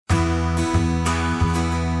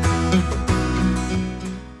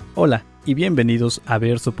Hola y bienvenidos a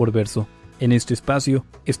Verso por Verso. En este espacio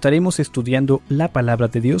estaremos estudiando la palabra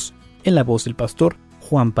de Dios en la voz del pastor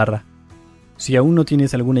Juan Parra. Si aún no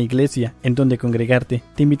tienes alguna iglesia en donde congregarte,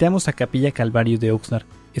 te invitamos a Capilla Calvario de Oxnard.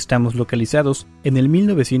 Estamos localizados en el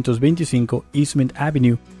 1925 Eastman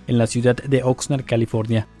Avenue, en la ciudad de Oxnard,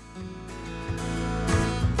 California.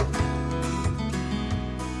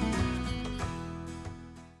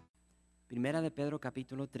 Primera de Pedro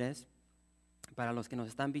capítulo 3, para los que nos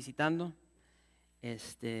están visitando,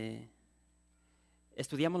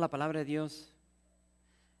 estudiamos la palabra de Dios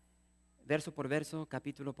verso por verso,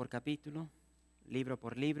 capítulo por capítulo, libro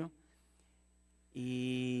por libro,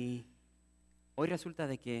 y hoy resulta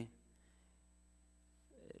de que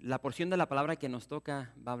la porción de la palabra que nos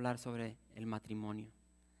toca va a hablar sobre el matrimonio,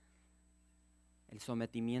 el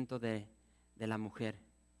sometimiento de la mujer.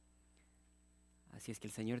 Así es que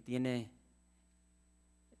el Señor tiene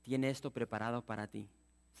esto preparado para ti.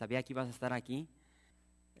 Sabía que ibas a estar aquí.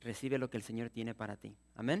 Recibe lo que el Señor tiene para ti.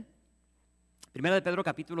 Amén. Primera de Pedro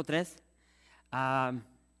capítulo 3.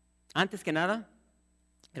 Antes que nada,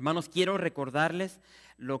 hermanos, quiero recordarles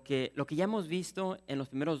lo que ya hemos visto en los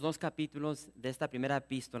primeros 2 capítulos de esta primera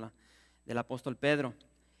epístola del apóstol Pedro.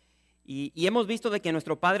 Y hemos visto de que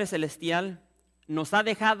nuestro Padre Celestial nos ha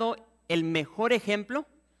dejado el mejor ejemplo.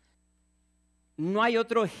 No hay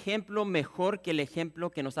otro ejemplo mejor que el ejemplo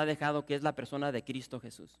que nos ha dejado, que es la persona de Cristo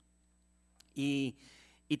Jesús. Y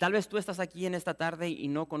tal vez tú estás aquí en esta tarde y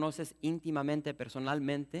no conoces íntimamente,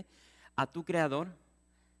 personalmente, a tu Creador,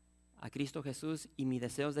 a Cristo Jesús, y mi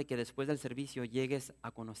deseo es de que después del servicio llegues a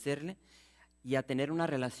conocerle y a tener una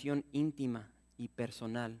relación íntima y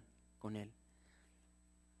personal con Él.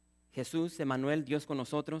 Jesús, Emmanuel, Dios con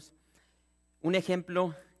nosotros, un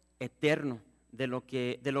ejemplo eterno de lo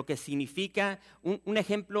que significa, un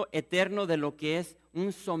ejemplo eterno de lo que es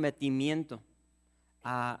un sometimiento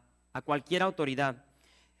a cualquier autoridad.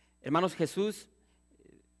 Hermanos, Jesús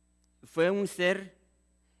fue un ser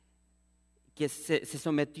que se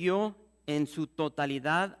sometió en su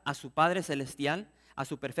totalidad a su Padre Celestial, a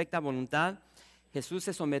su perfecta voluntad. Jesús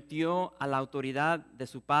se sometió a la autoridad de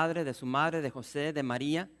su padre, de su madre, de José, de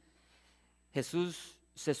María. Jesús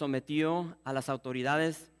se sometió a las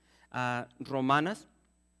autoridades romanas,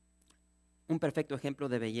 un perfecto ejemplo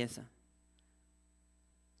de belleza.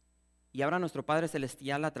 Y ahora nuestro Padre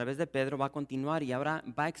Celestial a través de Pedro va a continuar y ahora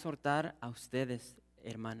va a exhortar a ustedes,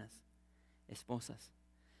 hermanas, esposas.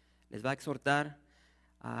 Les va a exhortar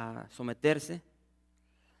a someterse,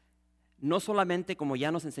 no solamente como ya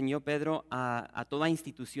nos enseñó Pedro, a toda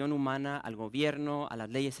institución humana, al gobierno, a las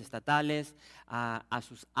leyes estatales, a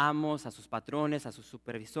sus amos, a sus patrones, a sus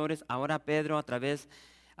supervisores. Ahora Pedro a través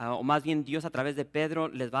o más bien Dios a través de Pedro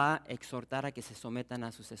les va a exhortar a que se sometan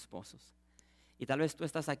a sus esposos. Y tal vez tú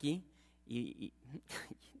estás aquí y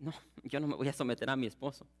no, yo no me voy a someter a mi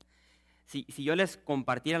esposo. Si yo les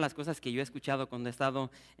compartiera las cosas que yo he escuchado cuando he estado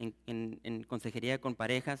en consejería con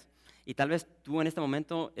parejas, y tal vez tú en este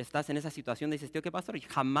momento estás en esa situación y dices, tío, ¿qué pastor?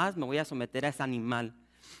 Jamás me voy a someter a ese animal.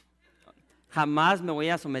 Jamás me voy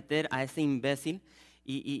a someter a ese imbécil.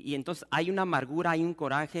 Y entonces hay una amargura, hay un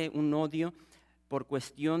coraje, un odio por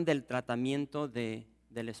cuestión del tratamiento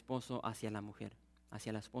del esposo hacia la mujer,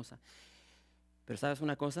 hacia la esposa. Pero ¿sabes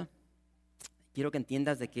una cosa? Quiero que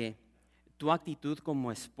entiendas de que tu actitud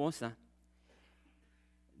como esposa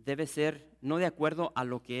debe ser no de acuerdo a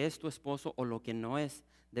lo que es tu esposo o lo que no es,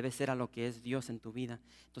 debe ser a lo que es Dios en tu vida.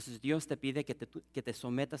 Entonces Dios te pide que te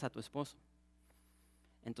sometas a tu esposo.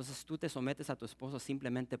 Entonces tú te sometes a tu esposo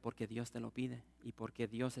simplemente porque Dios te lo pide y porque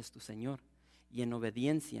Dios es tu Señor. Y en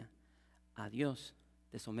obediencia a Dios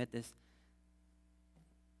te sometes.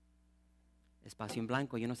 Espacio en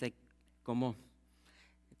blanco. Yo no sé cómo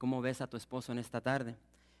ves a tu esposo en esta tarde,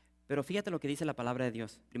 pero fíjate lo que dice la palabra de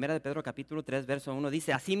Dios. Primera de Pedro capítulo 3 verso 1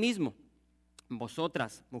 dice: asimismo,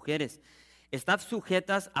 vosotras, mujeres, estad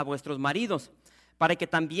sujetas a vuestros maridos, para que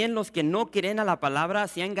también los que no creen a la palabra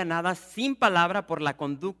sean ganadas sin palabra por la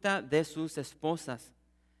conducta de sus esposas,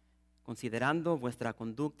 considerando vuestra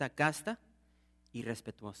conducta casta y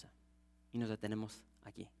respetuosa. Y nos detenemos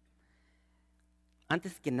aquí.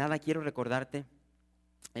 Antes que nada quiero recordarte,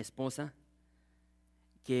 esposa,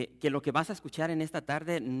 que lo que vas a escuchar en esta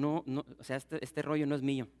tarde o sea, este rollo no es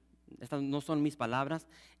mío. Estas no son mis palabras,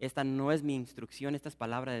 esta no es mi instrucción, esta es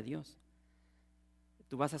palabra de Dios.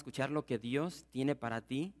 Tú vas a escuchar lo que Dios tiene para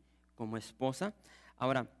ti como esposa.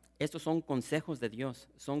 Ahora, estos son consejos de Dios,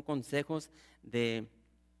 son consejos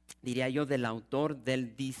diría yo, del autor,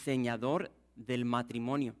 del diseñador del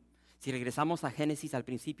matrimonio. Si regresamos a Génesis al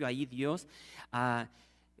principio, ahí Dios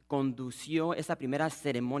condució esa primera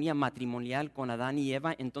ceremonia matrimonial con Adán y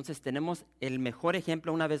Eva. Entonces tenemos el mejor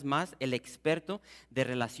ejemplo, una vez más, el experto de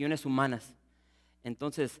relaciones humanas.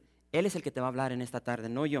 Entonces, él es el que te va a hablar en esta tarde,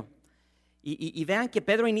 no yo. Y vean que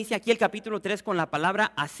Pedro inicia aquí el capítulo 3 con la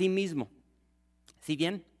palabra asimismo. ¿Sí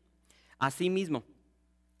bien? Asimismo.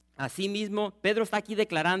 Asimismo, Pedro está aquí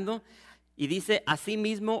declarando y dice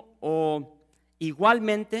asimismo o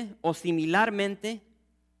igualmente o similarmente,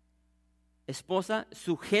 esposa,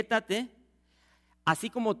 sujétate, así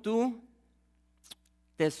como tú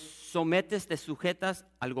te sometes, te sujetas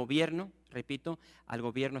al gobierno, repito, al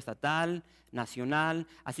gobierno estatal, nacional,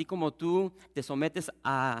 así como tú te sometes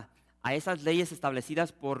a esas leyes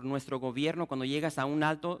establecidas por nuestro gobierno. Cuando llegas a un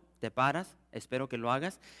alto, te paras, espero que lo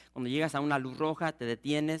hagas. Cuando llegas a una luz roja, te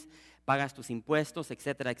detienes, pagas tus impuestos,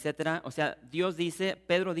 etcétera, etcétera. O sea, Dios dice,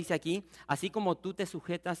 Pedro dice aquí, así como tú te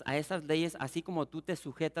sujetas a esas leyes, así como tú te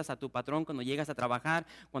sujetas a tu patrón cuando llegas a trabajar,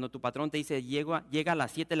 cuando tu patrón te dice, llega a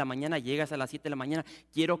las 7 de la mañana, llegas a las 7 de la mañana,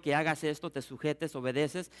 quiero que hagas esto, te sujetes,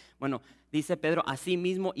 obedeces. Bueno, dice Pedro, así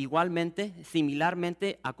mismo, igualmente,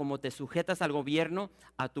 similarmente a como te sujetas al gobierno,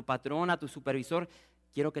 a tu patrón, a tu supervisor,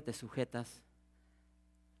 quiero que te sujetas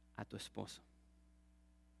a tu esposo.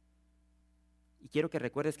 Y quiero que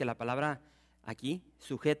recuerdes que la palabra aquí,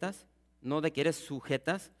 sujetas, no de que eres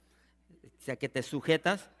sujetas, o sea, que te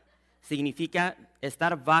sujetas, significa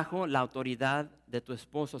estar bajo la autoridad de tu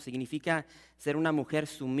esposo, significa ser una mujer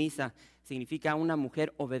sumisa, significa una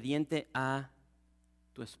mujer obediente a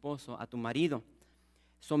tu esposo, a tu marido.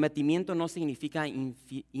 Sometimiento no significa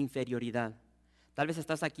inferioridad. Tal vez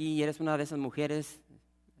estás aquí y eres una de esas mujeres,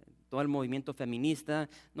 todo el movimiento feminista,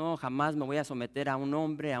 no, jamás me voy a someter a un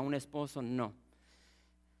hombre, a un esposo, no.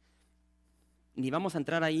 Ni vamos a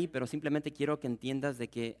entrar ahí, pero simplemente quiero que entiendas de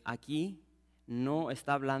que aquí no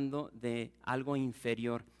está hablando de algo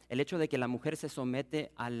inferior. El hecho de que la mujer se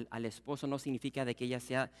somete al esposo no significa de que ella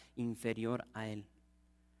sea inferior a él.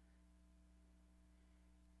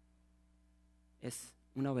 Es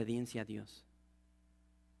una obediencia a Dios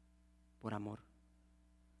por amor.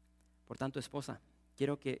 Por tanto, esposa,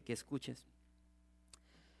 quiero que escuches.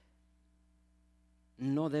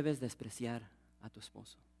 No debes despreciar a tu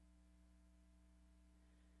esposo.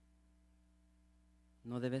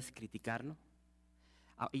 No debes criticarlo.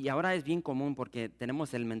 Y ahora es bien común porque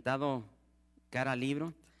tenemos el mentado cara al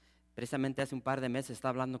libro. Precisamente hace un par de meses estaba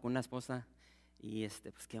hablando con una esposa y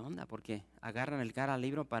pues qué onda, porque agarran el cara al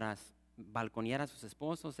libro para balconear a sus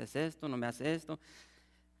esposos, es esto, no me hace esto.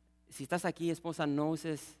 Si estás aquí, esposa, no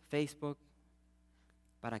uses Facebook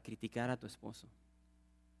para criticar a tu esposo.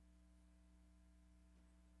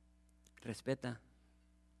 Respeta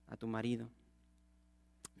a tu marido.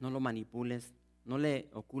 No lo manipules, no le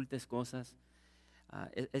ocultes cosas.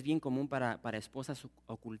 Es bien común para esposas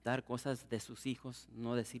ocultar cosas de sus hijos,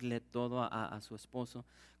 no decirle todo a su esposo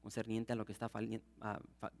concerniente a lo que está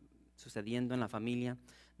sucediendo en la familia.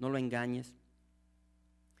 No lo engañes.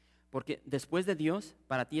 Porque después de Dios,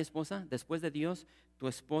 para ti esposa, después de Dios, tu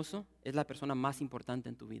esposo es la persona más importante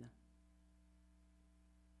en tu vida.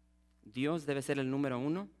 Dios debe ser el número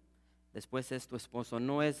 1, después es tu esposo.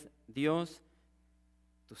 No es Dios,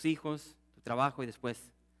 tus hijos, tu trabajo y después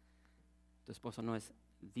tu esposo. No, es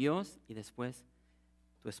Dios y después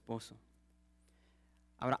tu esposo.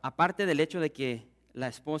 Ahora, aparte del hecho de que la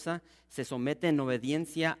esposa se somete en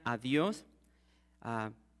obediencia a Dios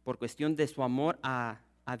por cuestión de su amor a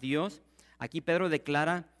Dios, aquí Pedro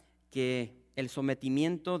declara que el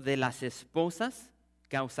sometimiento de las esposas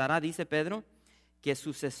causará, dice Pedro, que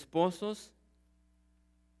sus esposos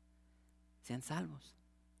sean salvos.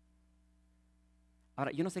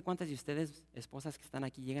 Ahora, yo no sé cuántas de ustedes, esposas que están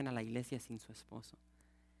aquí, llegan a la iglesia sin su esposo.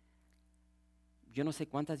 Yo no sé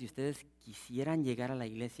cuántas de ustedes quisieran llegar a la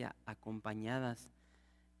iglesia acompañadas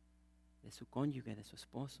de su cónyuge, de su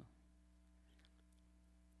esposo.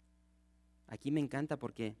 Aquí me encanta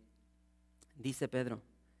porque dice Pedro,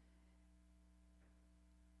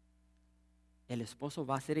 el esposo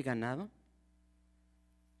va a ser ganado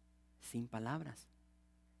sin palabras.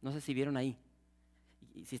 No sé si vieron ahí.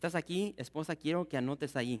 Y si estás aquí, esposa, quiero que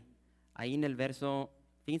anotes ahí en el verso,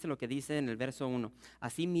 fíjense lo que dice en el verso 1.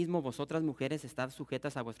 Asimismo, vosotras mujeres, estad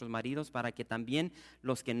sujetas a vuestros maridos para que también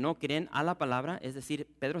los que no creen a la palabra, es decir,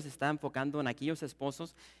 Pedro se está enfocando en aquellos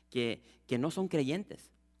esposos que no son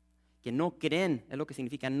creyentes, que no creen, es lo que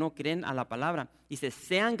significa, no creen a la palabra. Dice,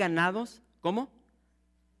 sean ganados, ¿cómo?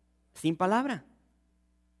 Sin palabra.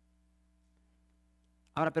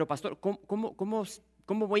 Ahora, pero pastor,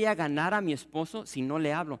 ¿cómo voy a ganar a mi esposo si no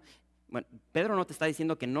le hablo? Bueno, Pedro no te está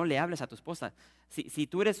diciendo que no le hables a tu esposa. Si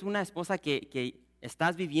tú eres una esposa que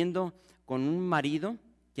estás viviendo con un marido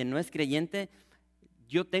que no es creyente,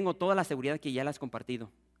 yo tengo toda la seguridad que ya la has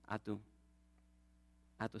compartido a tu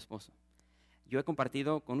esposo. Yo he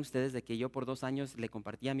compartido con ustedes de que yo por 2 años le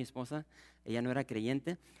compartí a mi esposa, ella no era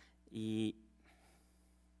creyente y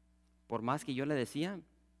por más que yo le decía,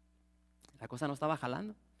 la cosa no estaba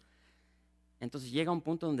jalando. Entonces llega un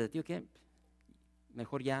punto donde digo que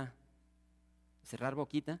mejor ya cerrar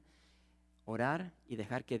boquita, orar y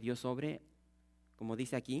dejar que Dios obre, como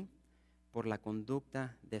dice aquí, por la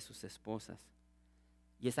conducta de sus esposas.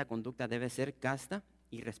 Y esa conducta debe ser casta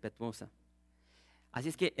y respetuosa. Así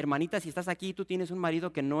es que, hermanita, si estás aquí y tú tienes un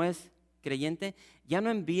marido que no es creyente, ya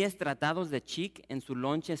no envíes tratados de chic en su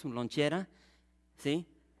lonche, en su lonchera, ¿sí?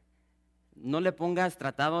 No le pongas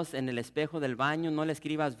tratados en el espejo del baño, no le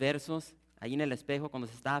escribas versos ahí en el espejo cuando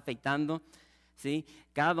se está afeitando, ¿sí?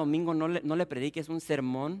 Cada domingo no le prediques un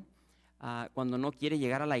sermón cuando no quiere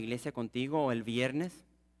llegar a la iglesia contigo o el viernes.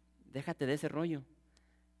 Déjate de ese rollo.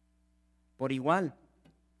 Por igual,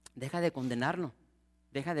 deja de condenarlo,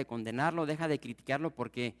 deja de criticarlo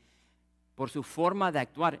porque por su forma de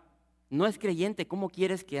actuar. No es creyente, ¿cómo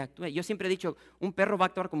quieres que actúe? Yo siempre he dicho, un perro va a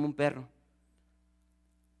actuar como un perro.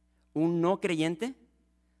 Un no creyente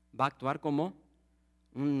va a actuar como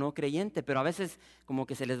un no creyente, pero a veces como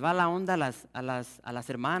que se les va la onda a las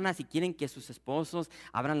hermanas y quieren que sus esposos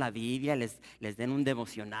abran la Biblia, les den un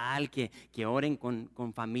devocional, que oren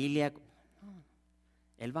con familia. No,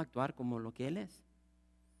 él va a actuar como lo que él es.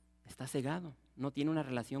 Está cegado, no tiene una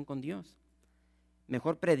relación con Dios.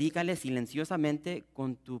 Mejor predícale silenciosamente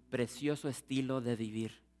con tu precioso estilo de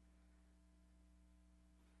vivir.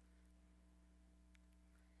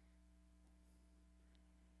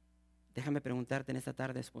 Déjame preguntarte en esta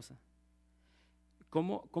tarde, esposa,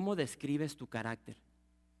 ¿cómo describes tu carácter?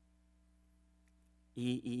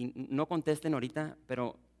 Y no contesten ahorita,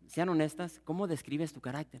 pero sean honestas, ¿cómo describes tu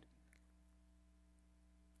carácter?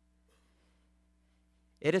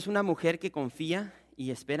 ¿Eres una mujer que confía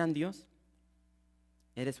y espera en Dios?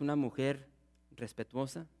 ¿Eres una mujer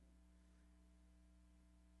respetuosa?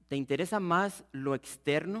 ¿Te interesa más lo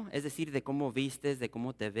externo, es decir, de cómo vistes, de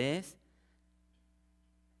cómo te ves?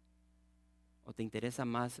 ¿O te interesa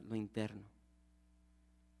más lo interno?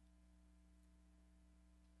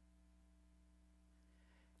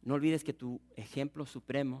 No olvides que tu ejemplo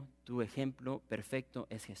supremo, tu ejemplo perfecto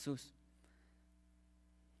es Jesús.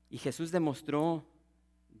 Y Jesús demostró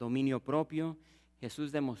dominio propio,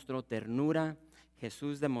 Jesús demostró ternura,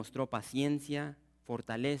 Jesús demostró paciencia,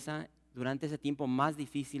 fortaleza durante ese tiempo más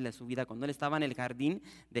difícil de su vida. Cuando Él estaba en el jardín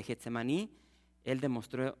de Getsemaní, Él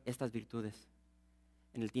demostró estas virtudes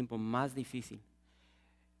en el tiempo más difícil.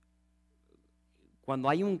 Cuando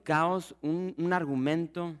hay un caos, un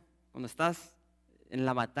argumento, cuando estás en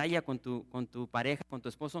la batalla con tu pareja, con tu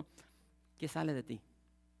esposo, ¿qué sale de ti?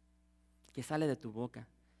 ¿Qué sale de tu boca?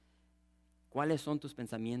 ¿Cuáles son tus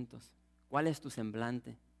pensamientos? ¿Cuál es tu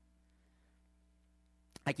semblante?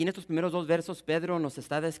 Aquí en estos primeros 2 versos, Pedro nos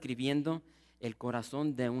está describiendo el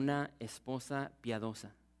corazón de una esposa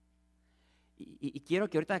piadosa. Y quiero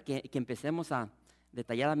que ahorita que empecemos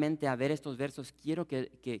detalladamente a ver estos versos, quiero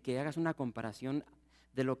que hagas una comparación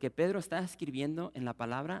de lo que Pedro está escribiendo en la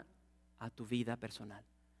palabra a tu vida personal.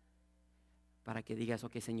 Para que digas,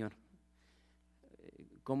 ok, Señor,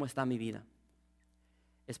 ¿cómo está mi vida?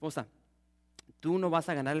 Esposa, tú no vas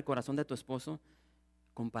a ganar el corazón de tu esposo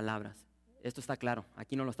con palabras. Esto está claro,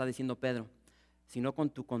 aquí no lo está diciendo Pedro, sino con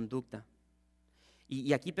tu conducta.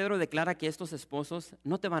 Y aquí Pedro declara que estos esposos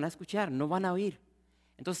no te van a escuchar, no van a oír.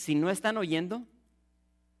 Entonces, si no están oyendo,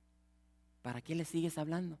 ¿para qué les sigues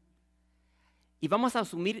hablando? Y vamos a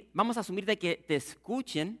asumir de que te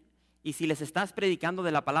escuchen, y si les estás predicando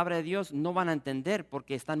de la palabra de Dios, no van a entender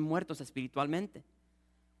porque están muertos espiritualmente.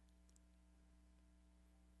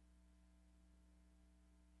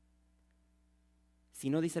 Si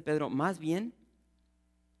no, dice Pedro, más bien,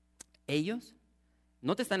 ellos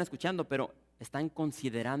no te están escuchando, pero están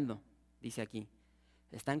considerando, dice aquí,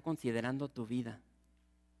 están considerando tu vida.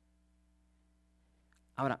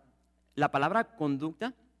 Ahora, la palabra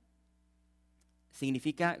conducta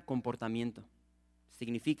significa comportamiento,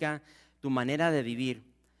 significa tu manera de vivir.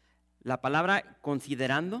 La palabra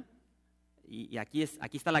considerando, y aquí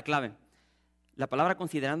está la clave, la palabra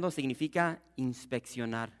considerando significa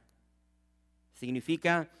inspeccionar,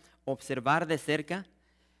 significa observar de cerca,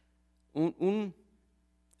 un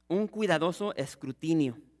cuidadoso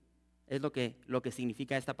escrutinio, es lo que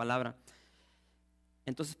significa esta palabra.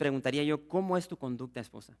 Entonces preguntaría yo, ¿cómo es tu conducta,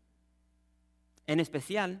 esposa? En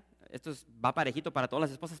especial, esto va parejito para todas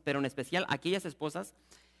las esposas, pero en especial aquellas esposas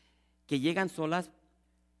que llegan solas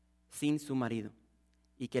sin su marido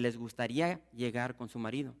y que les gustaría llegar con su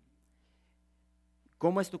marido.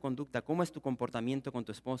 ¿Cómo es tu conducta? ¿Cómo es tu comportamiento con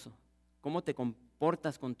tu esposo? ¿Cómo te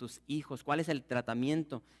comportas con tus hijos? ¿Cuál es el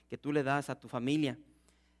tratamiento que tú le das a tu familia?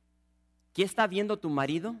 ¿Qué está viendo tu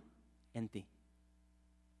marido en ti?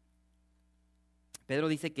 Pedro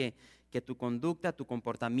dice que tu conducta, tu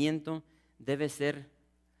comportamiento debe ser,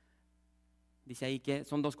 dice ahí que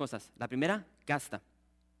son dos cosas. La primera, casta.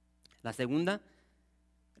 La segunda,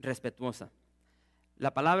 respetuosa.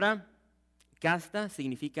 La palabra casta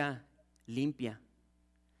significa limpia,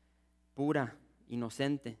 pura,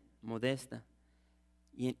 inocente, modesta.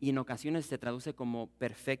 Y en ocasiones se traduce como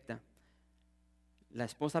perfecta. La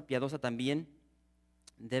esposa piadosa también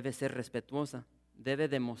debe ser respetuosa, debe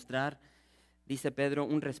demostrar, dice Pedro,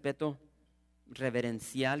 un respeto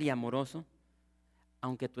reverencial y amoroso,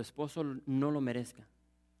 aunque tu esposo no lo merezca.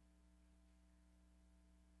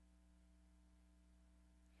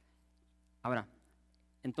 Ahora,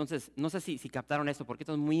 entonces, no sé si captaron esto, porque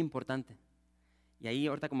esto es muy importante. Y ahí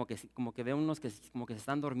ahorita como que veo unos que como que se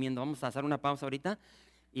están durmiendo. Vamos a hacer una pausa ahorita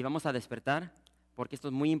y vamos a despertar, porque esto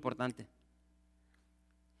es muy importante.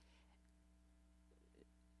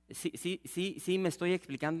 Sí me estoy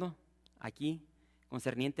explicando aquí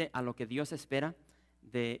concerniente a lo que Dios espera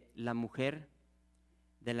de la mujer,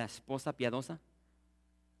 de la esposa piadosa.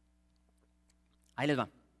 Ahí les va.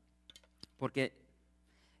 Porque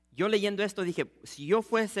yo leyendo esto dije, si yo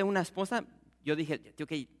fuese una esposa, yo dije,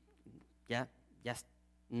 ok, ya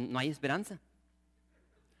no hay esperanza.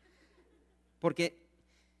 Porque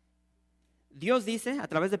Dios dice a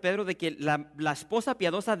través de Pedro de que la esposa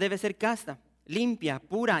piadosa debe ser casta, limpia,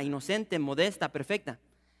 pura, inocente, modesta, perfecta.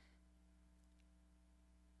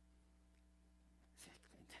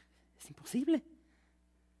 Es imposible.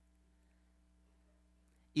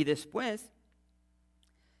 Y después,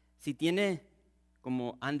 si tiene,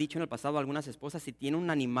 como han dicho en el pasado algunas esposas, si tiene un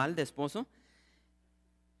animal de esposo,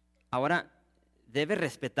 ahora debe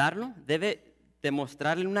respetarlo, debe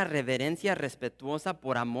demostrarle una reverencia respetuosa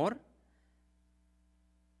por amor.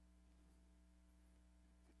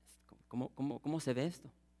 ¿Cómo se ve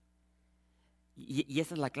esto? Y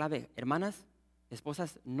esa es la clave. Hermanas,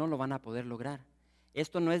 esposas, no lo van a poder lograr.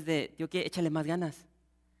 Esto no es de, tío, ¿qué? Échale más ganas.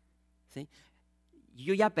 ¿Sí?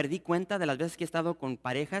 Yo ya perdí cuenta de las veces que he estado con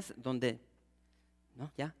parejas donde,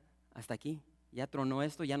 no, ya, hasta aquí. Ya tronó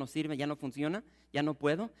esto, ya no sirve, ya no funciona, ya no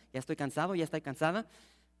puedo, ya estoy cansado, ya estoy cansada.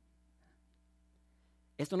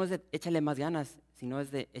 Esto no es de échale más ganas, sino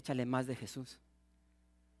es de échale más de Jesús.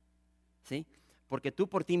 ¿Sí? Porque tú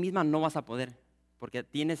por ti misma no vas a poder, porque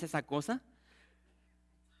tienes esa cosa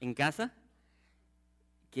en casa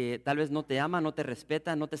que tal vez no te ama, no te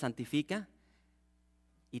respeta, no te santifica,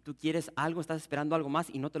 y tú quieres algo, estás esperando algo más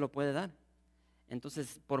y no te lo puede dar.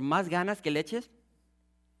 Entonces, por más ganas que le eches,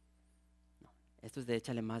 no, esto es de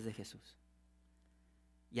échale más de Jesús.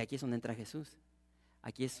 Y aquí es donde entra Jesús.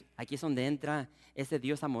 Aquí es donde entra ese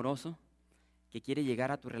Dios amoroso que quiere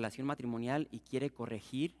llegar a tu relación matrimonial y quiere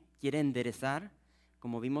corregir, quiere enderezar,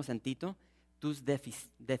 como vimos en Tito, tus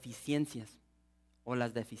deficiencias o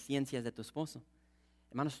las deficiencias de tu esposo.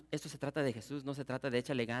 Hermanos, esto se trata de Jesús, no se trata de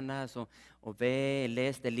échale ganas o lee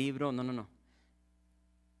este libro, no.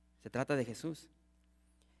 Se trata de Jesús.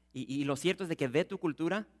 Y lo cierto es de que ve tu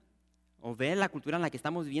cultura o ve la cultura en la que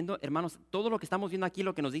estamos viviendo, hermanos, todo lo que estamos viendo aquí,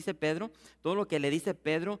 lo que nos dice Pedro, todo lo que le dice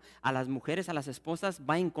Pedro a las mujeres, a las esposas,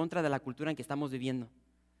 va en contra de la cultura en que estamos viviendo.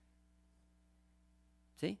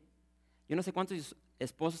 ¿Sí? Yo no sé cuántos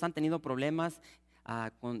esposos han tenido problemas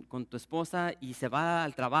con tu esposa y se va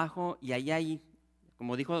al trabajo y ahí hay,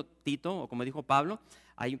 como dijo Tito o como dijo Pablo,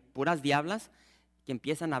 hay puras diablas que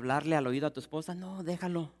empiezan a hablarle al oído a tu esposa, no,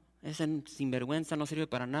 déjalo, ese sinvergüenza no sirve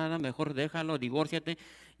para nada, mejor déjalo, divórciate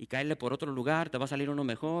y cáele por otro lugar, te va a salir uno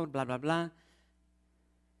mejor, bla, bla, bla.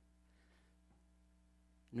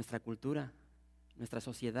 Nuestra cultura, nuestra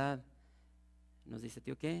sociedad nos dice,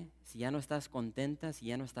 tío, ¿qué? Si ya no estás contenta, si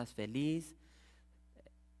ya no estás feliz,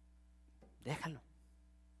 déjalo.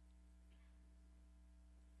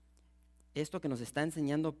 Esto que nos está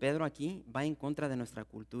enseñando Pedro aquí va en contra de nuestra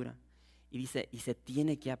cultura. Y dice, y se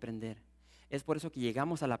tiene que aprender. Es por eso que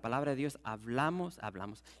llegamos a la palabra de Dios, abrimos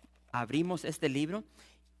este libro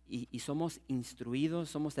y somos instruidos,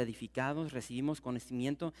 somos edificados, recibimos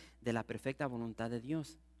conocimiento de la perfecta voluntad de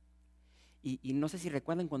Dios. Y no sé si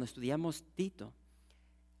recuerdan cuando estudiamos Tito,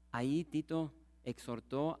 ahí Tito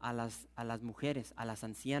exhortó a las mujeres, a las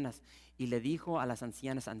ancianas, y le dijo a las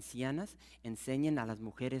ancianas, enseñen a las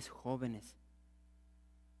mujeres jóvenes.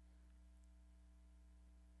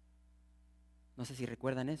 No sé si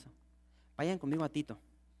recuerdan eso. Vayan conmigo a Tito,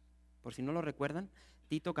 por si no lo recuerdan,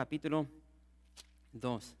 Tito capítulo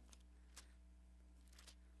 2.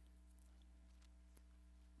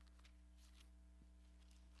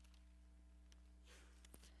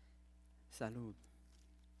 Salud.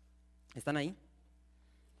 ¿Están ahí?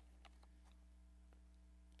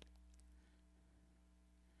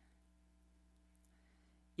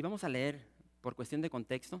 Y vamos a leer, por cuestión de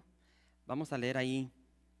contexto, vamos a leer ahí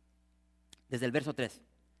desde el verso 3.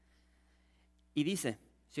 Y dice,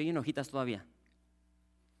 se oyen hojitas todavía.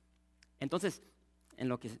 Entonces, en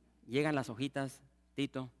lo que llegan las hojitas,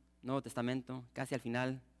 Tito, Nuevo Testamento, casi al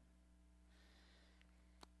final,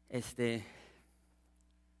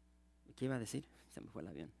 ¿qué iba a decir? Se me fue el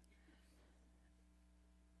avión.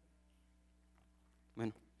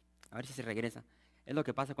 Bueno, a ver si se regresa. Es lo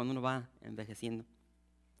que pasa cuando uno va envejeciendo.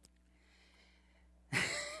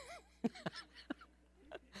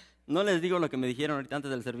 No les digo lo que me dijeron ahorita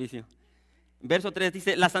antes del servicio. Verso 3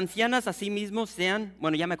 dice, las ancianas asimismo sean,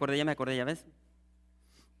 bueno, ya me acordé, ya ves.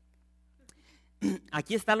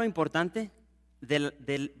 Aquí está lo importante de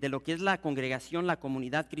lo que es la congregación, la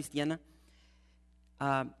comunidad cristiana.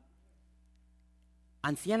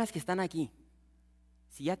 Ancianas que están aquí,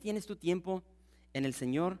 si ya tienes tu tiempo en el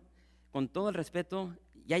Señor, con todo el respeto,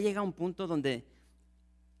 ya llega un punto donde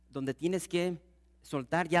tienes que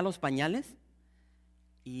soltar ya los pañales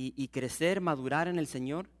y crecer, madurar en el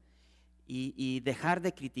Señor y dejar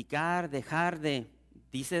de criticar,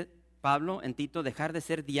 dice Pablo en Tito, dejar de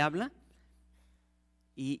ser diabla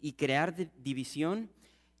y crear división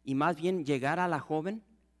y más bien llegar a la joven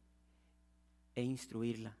e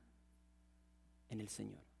instruirla en el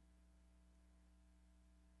Señor.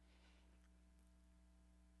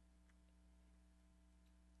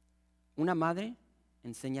 Una madre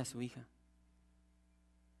enseña a su hija,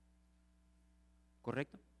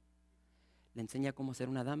 ¿correcto? Le enseña cómo ser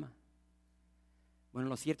una dama. Bueno,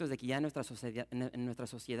 lo cierto es de que ya en nuestra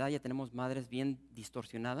sociedad ya tenemos madres bien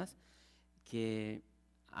distorsionadas que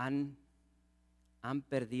han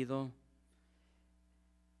perdido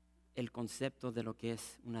el concepto de lo que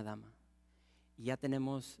es una dama. Y ya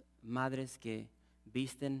tenemos madres que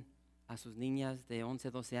visten a sus niñas de 11,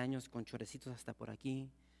 12 años con chorecitos hasta por aquí,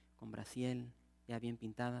 con brasiel, ya bien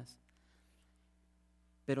pintadas.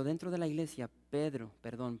 Pero dentro de la iglesia,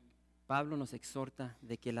 Pablo nos exhorta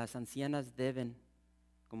de que las ancianas deben,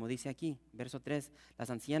 como dice aquí, verso 3, las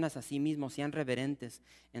ancianas asimismo sean reverentes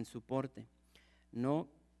en su porte, no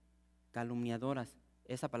calumniadoras.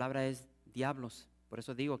 Esa palabra es diablos, por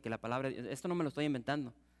eso digo que la palabra, esto no me lo estoy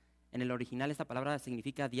inventando. En el original esta palabra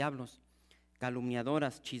significa diablos,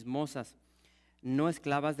 calumniadoras, chismosas, no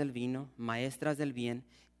esclavas del vino, maestras del bien,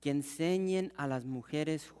 que enseñen a las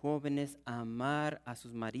mujeres jóvenes a amar a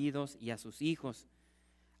sus maridos y a sus hijos,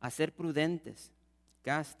 a ser prudentes,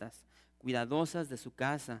 castas, cuidadosas de su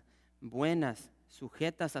casa, buenas,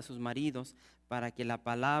 sujetas a sus maridos, para que la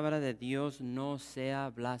palabra de Dios no sea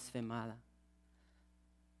blasfemada.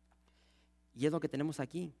 Y es lo que tenemos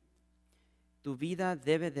aquí. Tu vida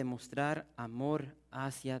debe demostrar amor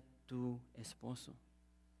hacia tu esposo.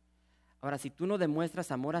 Ahora, si tú no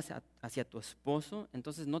demuestras amor hacia tu esposo,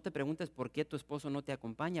 entonces no te preguntes por qué tu esposo no te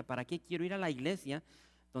acompaña. ¿Para qué quiero ir a la iglesia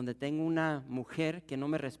donde tengo una mujer que no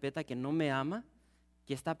me respeta, que no me ama?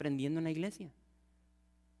 ¿Qué está aprendiendo en la iglesia?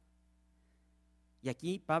 Y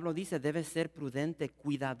aquí Pablo dice, debes ser prudente,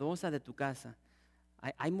 cuidadosa de tu casa.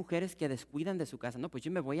 Hay mujeres que descuidan de su casa. No, pues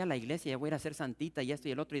yo me voy a la iglesia, ya voy a ir a ser santita y esto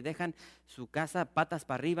y el otro, y dejan su casa patas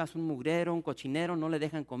para arriba, es un mugrero, un cochinero, no le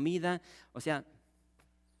dejan comida. O sea,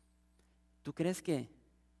 ¿tú crees que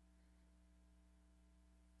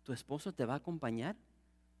tu esposo te va a acompañar?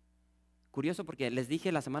 Curioso porque les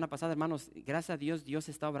dije la semana pasada, hermanos, gracias a Dios, Dios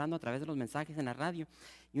está obrando a través de los mensajes en la radio.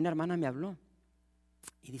 Y una hermana me habló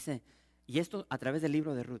y dice, y esto a través del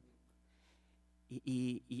libro de Ruth.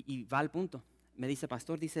 Y va al punto. Me dice,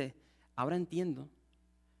 pastor, dice, ahora entiendo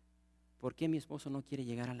por qué mi esposo no quiere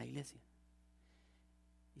llegar a la iglesia.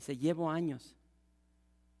 Dice, llevo años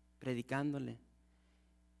predicándole,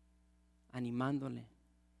 animándole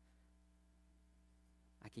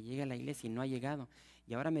a que llegue a la iglesia y no ha llegado.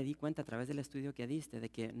 Y ahora me di cuenta a través del estudio que diste de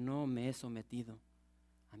que no me he sometido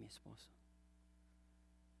a mi esposo.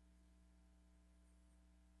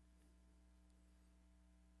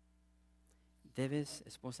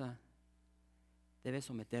 Esposa, debes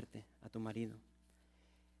someterte a tu marido.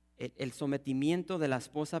 El sometimiento de la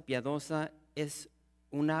esposa piadosa es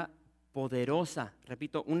una poderosa,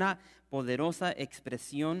 repito, una poderosa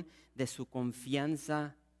expresión de su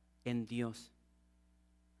confianza en Dios.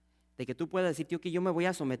 De que tú puedas decir, tío, que yo me voy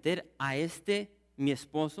a someter a mi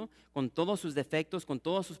esposo, con todos sus defectos, con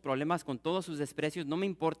todos sus problemas, con todos sus desprecios, no me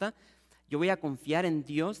importa. Yo voy a confiar en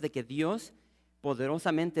Dios, de que Dios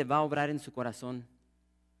poderosamente va a obrar en su corazón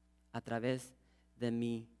a través de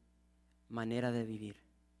mi manera de vivir.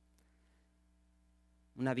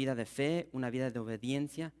 Una vida de fe, una vida de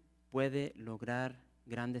obediencia, puede lograr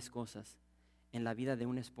grandes cosas en la vida de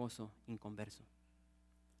un esposo inconverso.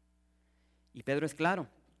 Y Pedro es claro,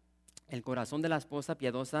 el corazón de la esposa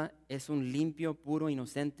piadosa es un limpio, puro,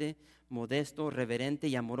 inocente, modesto, reverente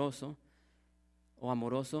y amoroso, o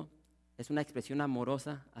amoroso, es una expresión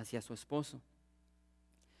amorosa hacia su esposo.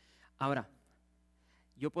 Ahora,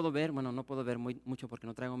 yo puedo ver, bueno, no puedo ver mucho porque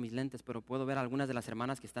no traigo mis lentes, pero puedo ver algunas de las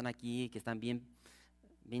hermanas que están aquí, que están bien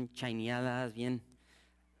chineadas,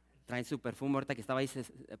 traen su perfume. Ahorita que estaba ahí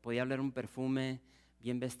podía hablar un perfume,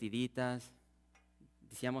 bien vestiditas,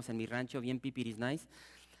 decíamos en mi rancho, bien pipiris nice.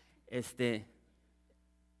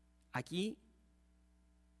 Aquí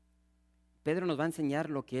Pedro nos va a enseñar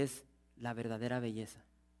lo que es la verdadera belleza.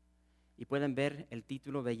 Y pueden ver el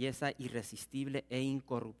título, Belleza irresistible e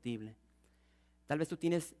incorruptible. Tal vez tú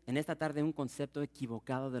tienes en esta tarde un concepto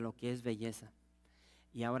equivocado de lo que es belleza.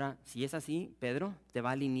 Y ahora, si es así, Pedro te va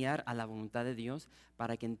a alinear a la voluntad de Dios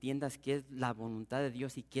para que entiendas qué es la voluntad de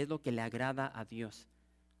Dios y qué es lo que le agrada a Dios.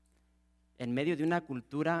 En medio de una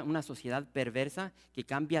cultura, una sociedad perversa que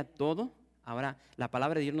cambia todo, ahora la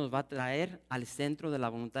palabra de Dios nos va a traer al centro de la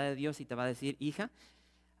voluntad de Dios y te va a decir, hija,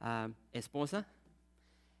 esposa,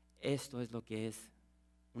 esto es lo que es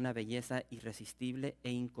una belleza irresistible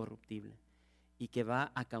e incorruptible y que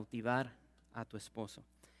va a cautivar a tu esposo.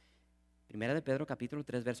 Primera de Pedro, capítulo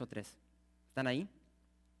 3, verso 3. ¿Están ahí?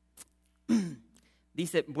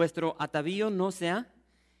 Dice, vuestro atavío no sea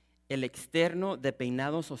el externo de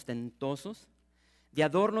peinados ostentosos, de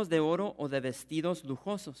adornos de oro o de vestidos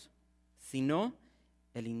lujosos, sino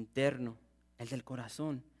el interno, el del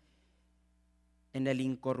corazón, en el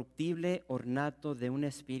incorruptible ornato de un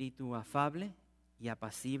espíritu afable y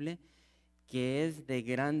apacible, que es de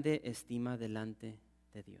grande estima delante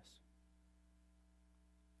de Dios.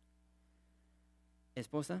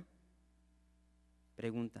 Esposa,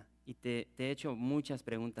 pregunta, y te he hecho muchas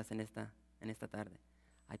preguntas en esta tarde.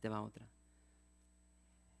 Ahí te va otra.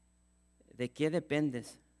 ¿De qué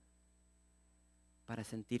dependes para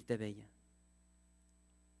sentirte bella?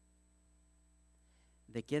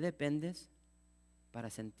 ¿De qué dependes para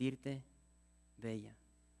sentirte bella?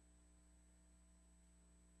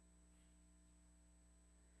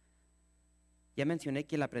 Ya mencioné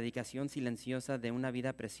que la predicación silenciosa de una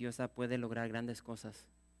vida preciosa puede lograr grandes cosas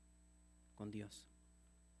con Dios.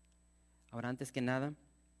 Ahora, antes que nada,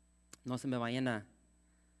 no se me vayan a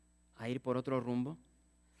ir por otro rumbo.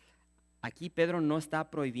 Aquí Pedro no está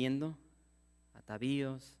prohibiendo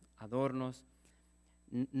atavíos, adornos,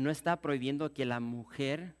 no está prohibiendo que la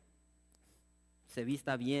mujer se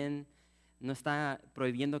vista bien, no está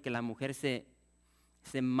prohibiendo que la mujer se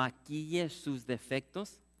maquille sus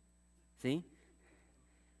defectos, ¿sí?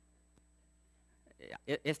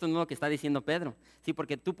 Esto no es lo que está diciendo Pedro, sí,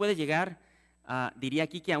 porque tú puedes llegar, diría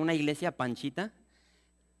aquí que a una iglesia panchita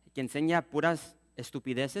que enseña puras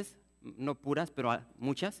estupideces, no puras, pero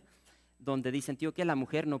muchas, donde dicen, tío, que la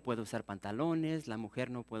mujer no puede usar pantalones, la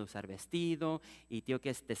mujer no puede usar vestido, y tío,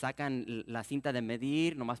 que te sacan la cinta de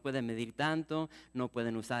medir, nomás pueden medir tanto, no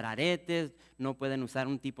pueden usar aretes, no pueden usar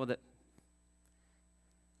un tipo de...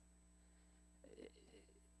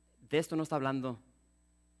 De esto no está hablando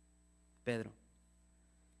Pedro.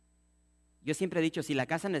 Yo siempre he dicho, si la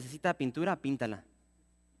casa necesita pintura, píntala.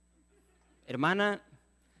 Hermana,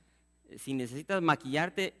 si necesitas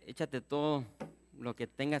maquillarte, échate todo lo que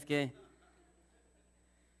tengas que...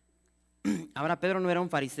 Ahora, Pedro no era un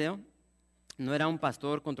fariseo, no era un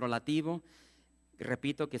pastor controlativo,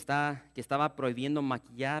 repito, que estaba prohibiendo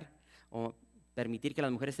maquillar o permitir que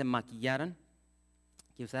las mujeres se maquillaran,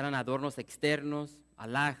 que usaran adornos externos,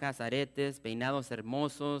 alhajas, aretes, peinados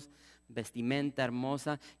hermosos, vestimenta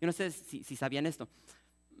hermosa. Yo no sé si sabían esto.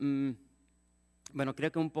 Bueno,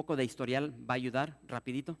 creo que un poco de historial va a ayudar,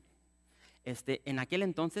 rapidito. En aquel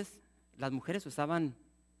entonces, las mujeres usaban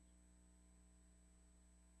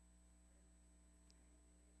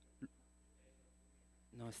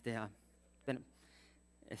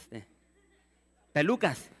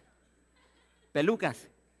pelucas.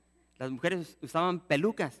 Las mujeres usaban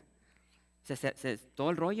pelucas. Todo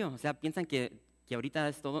el rollo, o sea, piensan que ahorita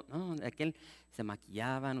es todo, no, aquel se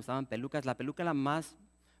maquillaban, usaban pelucas. La peluca la más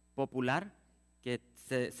popular que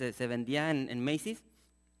se vendía en Macy's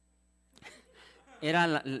era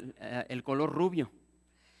el color rubio.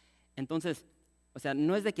 Entonces, o sea,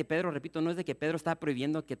 no es de que Pedro, repito, no es de que Pedro está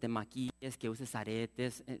prohibiendo que te maquilles, que uses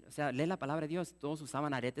aretes. O sea, lee la palabra de Dios, todos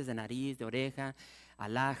usaban aretes de nariz, de oreja,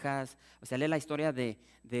 alhajas. O sea, lee la historia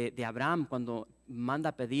de Abraham cuando manda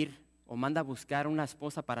a pedir o manda a buscar una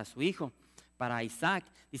esposa para su hijo, para Isaac.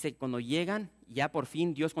 Dice que cuando llegan, ya por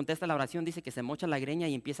fin Dios contesta la oración, dice que se mocha la greña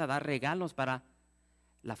y empieza a dar regalos para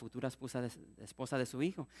la futura esposa de su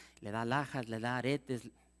hijo. Le da alhajas, le da aretes,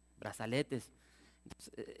 brazaletes.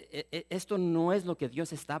 Entonces, esto no es lo que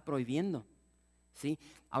Dios está prohibiendo, ¿sí?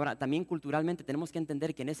 Ahora, también culturalmente tenemos que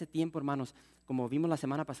entender que en ese tiempo, hermanos, como vimos la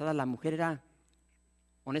semana pasada, la mujer era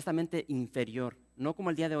honestamente inferior, no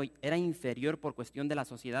como el día de hoy, era inferior por cuestión de la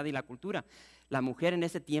sociedad y la cultura. La mujer en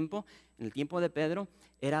ese tiempo, en el tiempo de Pedro,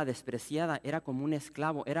 era despreciada, era como un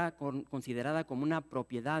esclavo, era considerada como una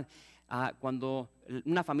propiedad. Cuando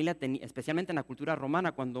una familia, especialmente en la cultura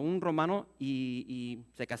romana, cuando un romano y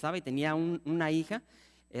se casaba y tenía una hija,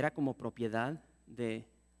 era como propiedad de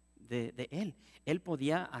él. Él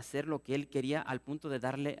podía hacer lo que él quería al punto de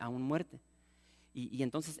darle a un muerte. Y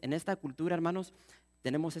entonces en esta cultura, hermanos,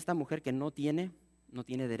 tenemos esta mujer que no tiene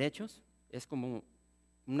derechos, es como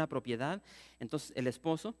una propiedad. Entonces el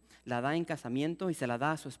esposo la da en casamiento y se la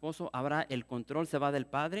da a su esposo. Ahora el control se va del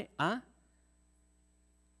padre al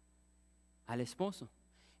esposo.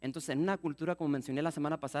 Entonces en una cultura, como mencioné la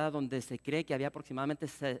semana pasada, donde se cree que había aproximadamente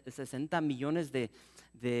 60 millones de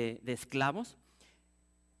esclavos,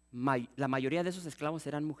 la mayoría de esos esclavos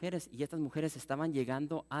eran mujeres, y estas mujeres estaban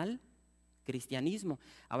llegando al cristianismo.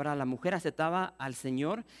 Ahora la mujer aceptaba al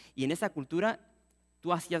Señor, y en esa cultura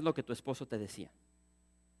tú hacías lo que tu esposo te decía.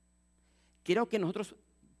 Creo que nosotros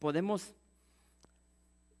podemos,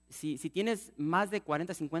 si tienes más de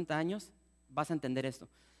 40, 50 años, vas a entender esto.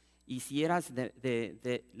 Y si eras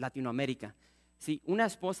de Latinoamérica, si una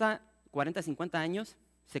esposa 40, 50 años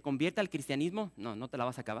se convierte al cristianismo, no te la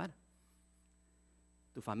vas a acabar.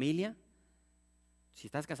 Tu familia, si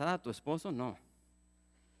estás casada, tu esposo, no.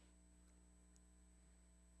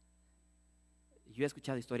 Yo he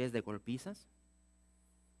escuchado historias de golpizas,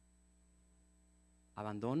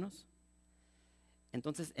 abandonos.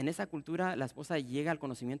 Entonces, en esa cultura, la esposa llega al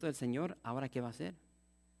conocimiento del Señor. ¿Ahora qué va a hacer?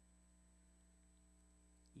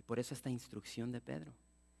 Y por eso esta instrucción de Pedro: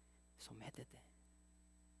 sométete.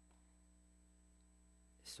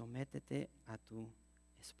 Sométete a tu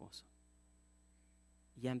esposo.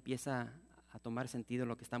 Ya empieza a tomar sentido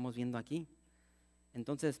lo que estamos viendo aquí.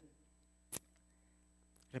 Entonces,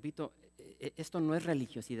 repito, esto no es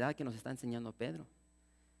religiosidad que nos está enseñando Pedro.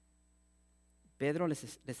 Pedro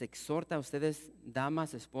les exhorta a ustedes,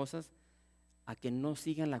 damas, esposas, a que no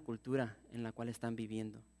sigan la cultura en la cual están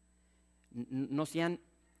viviendo. No sean,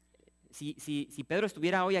 si Pedro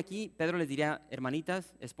estuviera hoy aquí, Pedro les diría: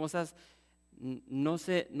 hermanitas, esposas, no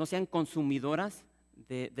sean consumidoras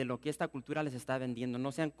de lo que esta cultura les está vendiendo.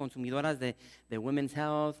 No sean consumidoras de Women's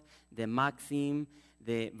Health, de Maxim,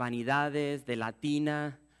 de vanidades, de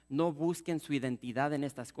Latina. No busquen su identidad en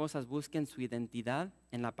estas cosas, busquen su identidad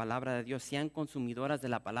en la palabra de Dios. Sean consumidoras de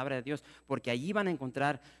la palabra de Dios, porque allí van a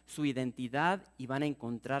encontrar su identidad y van a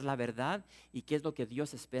encontrar la verdad y qué es lo que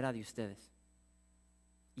Dios espera de ustedes.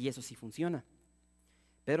 Y eso sí funciona.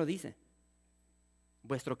 Pedro dice: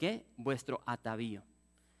 ¿vuestro qué? Vuestro atavío.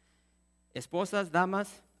 Esposas,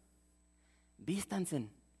 damas, vístanse.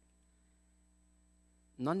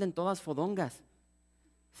 No anden todas fodongas,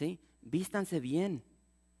 ¿sí? Vístanse bien,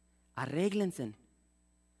 arréglense.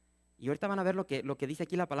 Y ahorita van a ver lo que dice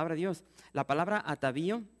aquí la palabra de Dios. La palabra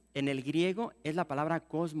atavío en el griego es la palabra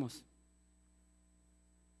cosmos.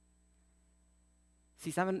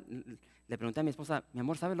 ¿Sí saben? Le pregunté a mi esposa: mi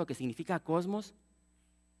amor, ¿sabes lo que significa cosmos?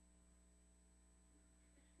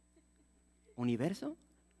 ¿Universo?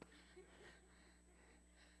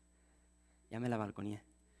 Ya me la balconeé.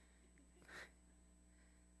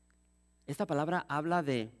 Esta palabra habla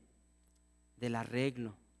del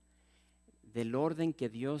arreglo, del orden que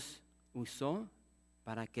Dios usó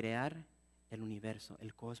para crear el universo,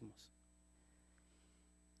 el cosmos.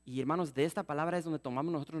 Y hermanos, de esta palabra es donde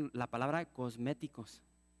tomamos nosotros la palabra cosméticos.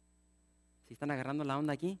 ¿Sí están agarrando la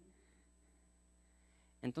onda aquí?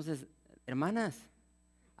 Entonces, hermanas,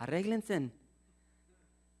 arréglense,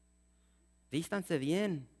 vístanse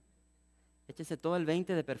bien, échense todo el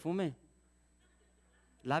 20 de perfume,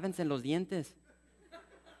 lávense los dientes,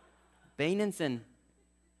 peínense.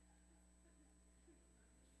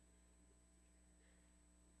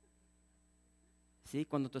 Sí,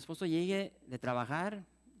 cuando tu esposo llegue de trabajar,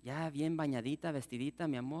 ya bien bañadita, vestidita,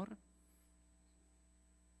 mi amor.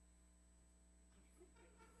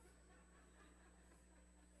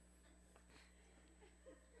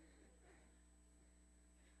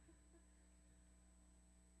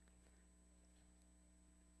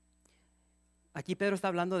 Aquí Pedro está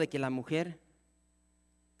hablando de que la mujer,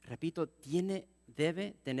 repito,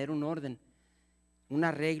 debe tener un orden, un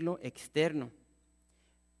arreglo externo.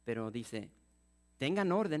 Pero dice: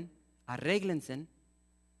 tengan orden, arréglense,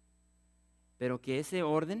 pero que ese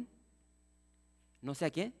orden no sea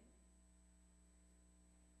 ¿qué?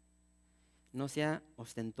 no sea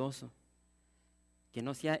ostentoso, que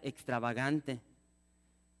no sea extravagante,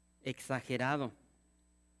 exagerado.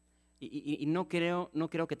 Y no creo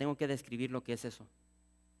que tengo que describir lo que es eso.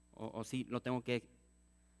 O sí, lo tengo que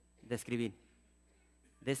describir.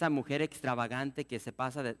 De esa mujer extravagante que se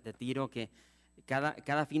pasa de tiro, que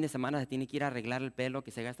cada fin de semana se tiene que ir a arreglar el pelo,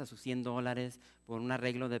 que se gasta sus $100 por un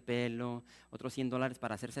arreglo de pelo, otros $100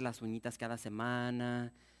 para hacerse las uñitas cada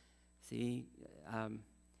semana. ¿Sí?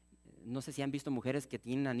 No sé si han visto mujeres que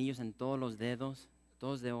tienen anillos en todos los dedos,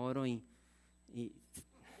 todos de oro y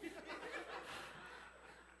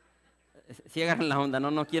sí agarran la onda,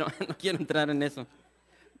 no quiero entrar en eso.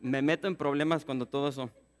 Me meto en problemas cuando todo eso.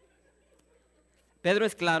 Pedro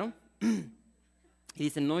es claro y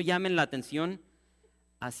dice, no llamen la atención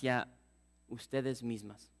hacia ustedes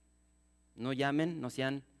mismas. No llamen, no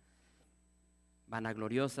sean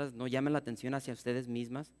vanagloriosas, no llamen la atención hacia ustedes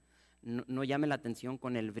mismas. No llamen la atención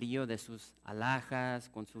con el brillo de sus alhajas,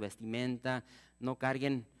 con su vestimenta, no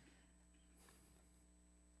carguen.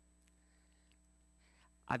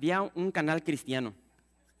 Había un canal cristiano.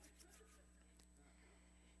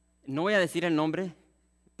 No voy a decir el nombre,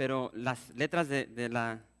 pero las letras de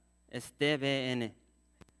la es TVN.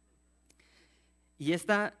 Y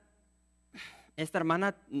esta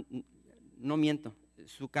hermana, no miento,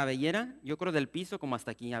 su cabellera, yo creo del piso como hasta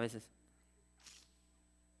aquí a veces.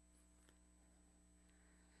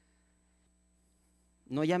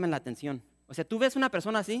 No llamen la atención. O sea, tú ves una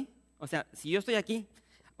persona así, o sea, si yo estoy aquí,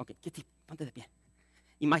 ok, Ketsi, ponte de pie.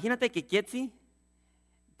 Imagínate que Ketsi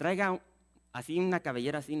traiga así una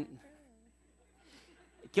cabellera así.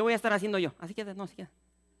 ¿Qué voy a estar haciendo yo? Así queda, no, así queda.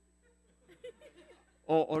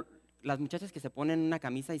 O las muchachas que se ponen una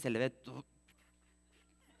camisa y se le ve todo.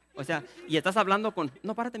 O sea, y estás hablando con,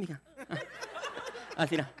 no, párate, mija.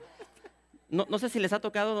 Así era. No sé si les ha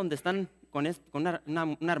tocado donde están con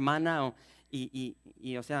una hermana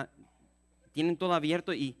o sea, tienen todo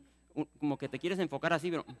abierto y como que te quieres enfocar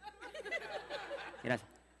así, pero... Gracias.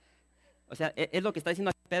 O sea, es lo que está diciendo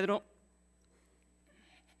aquí Pedro,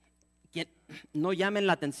 que no llamen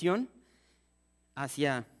la atención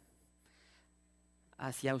hacia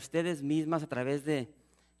ustedes mismas a través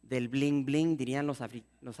del bling bling, dirían los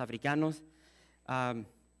africanos.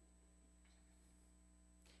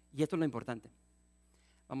 Y esto es lo importante.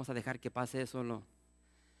 Vamos a dejar que pase eso,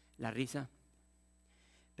 la risa.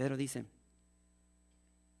 Pedro dice,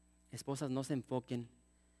 esposas, no se enfoquen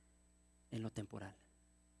en lo temporal.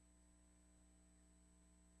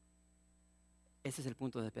 Ese es el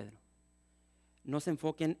punto de Pedro. No se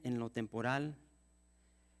enfoquen en lo temporal.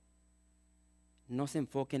 No se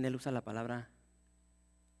enfoquen, él usa la palabra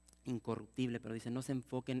incorruptible, pero dice, no se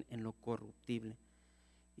enfoquen en lo corruptible.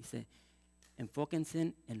 Dice,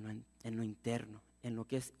 enfóquense en lo interno, en lo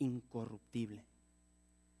que es incorruptible.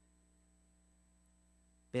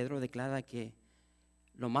 Pedro declara que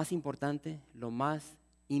lo más importante, lo más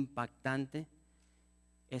impactante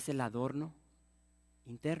es el adorno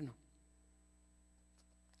interno.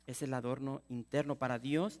 Es el adorno interno. Para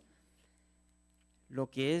Dios, lo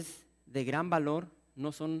que es de gran valor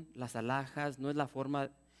no son las alhajas, no es la forma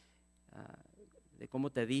de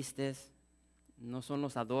cómo te vistes, no son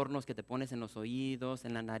los adornos que te pones en los oídos,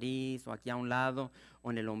 en la nariz, o aquí a un lado,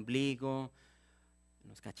 o en el ombligo, en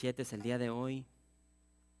los cachetes el día de hoy,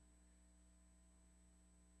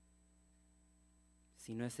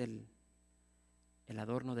 sino es el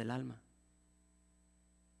adorno del alma.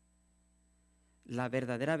 La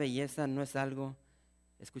verdadera belleza no es algo,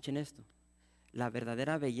 escuchen esto, la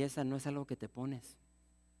verdadera belleza no es algo que te pones,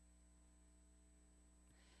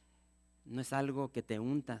 no es algo que te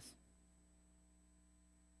untas,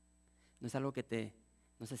 no es algo que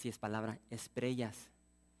no sé si es palabra, esprellas.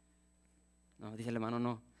 No, dice el hermano,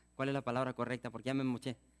 no. ¿Cuál es la palabra correcta? Porque ya me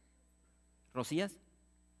moché. ¿Rocías?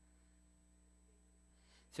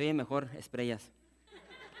 Se oye mejor, esprellas.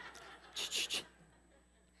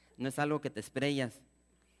 No es algo que te esprellas,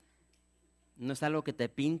 no es algo que te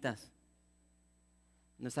pintas,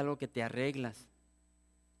 no es algo que te arreglas,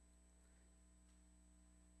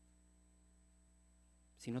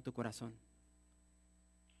 sino tu corazón.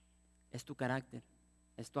 Es tu carácter,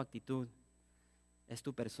 es tu actitud, es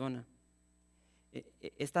tu persona.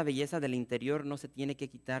 Esta belleza del interior no se tiene que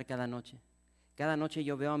quitar cada noche. Cada noche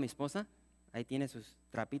yo veo a mi esposa, ahí tiene sus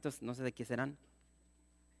trapitos, no sé de qué serán.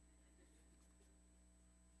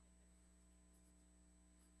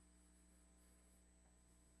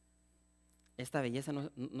 Esta belleza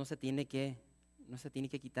no se tiene que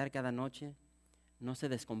quitar cada noche, no se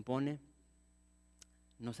descompone,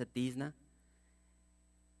 no se tizna.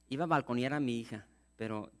 Iba a balconear a mi hija,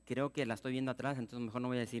 pero creo que la estoy viendo atrás, entonces mejor no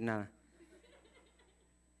voy a decir nada.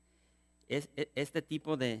 este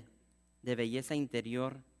tipo de belleza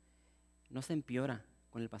interior no se empeora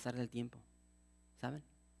con el pasar del tiempo, ¿saben?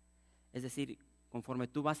 Es decir, conforme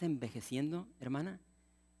tú vas envejeciendo, hermana,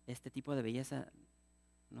 este tipo de belleza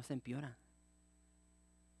no se empeora.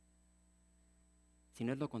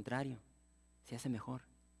 Sino es lo contrario, se hace mejor.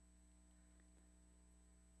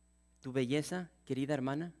 Tu belleza, querida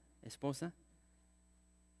hermana, esposa,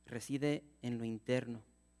 reside en lo interno.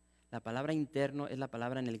 La palabra interno es la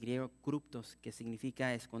palabra en el griego kruptos, que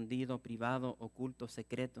significa escondido, privado, oculto,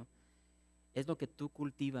 secreto. Es lo que tú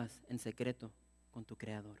cultivas en secreto con tu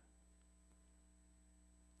Creador.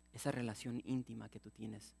 Esa relación íntima que tú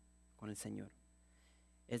tienes con el Señor.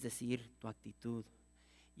 Es decir, tu actitud.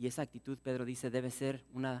 Y esa actitud, Pedro dice, debe ser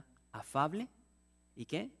una afable, ¿y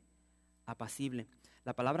qué? Apacible.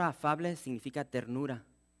 La palabra afable significa ternura,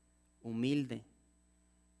 humilde,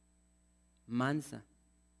 mansa.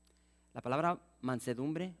 La palabra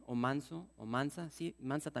mansedumbre o manso o mansa, sí,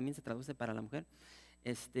 mansa también se traduce para la mujer,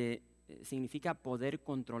 significa poder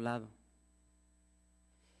controlado.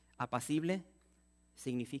 Apacible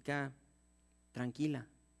significa tranquila,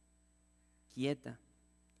 quieta.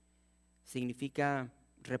 Significa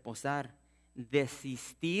reposar,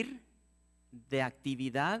 desistir de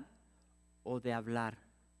actividad o de hablar.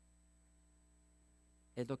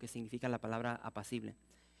 Es lo que significa la palabra apacible.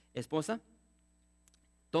 Esposa,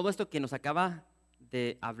 todo esto que nos acaba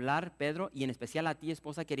de hablar Pedro, y en especial a ti,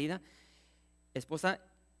 esposa querida, esposa,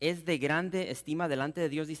 es de grande estima delante de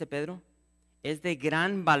Dios, dice Pedro, es de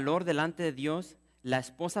gran valor delante de Dios la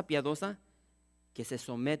esposa piadosa que se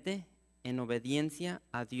somete en obediencia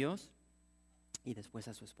a Dios y después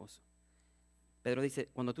a su esposo. Pedro dice,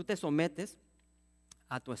 cuando tú te sometes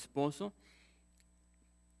a tu esposo,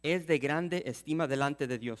 es de grande estima delante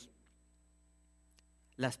de Dios.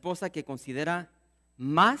 La esposa que considera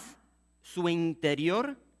más su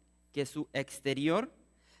interior que su exterior,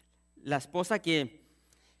 la esposa que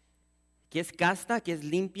es casta, que es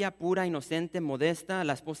limpia, pura, inocente, modesta,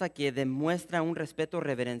 la esposa que demuestra un respeto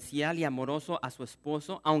reverencial y amoroso a su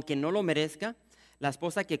esposo, aunque no lo merezca, la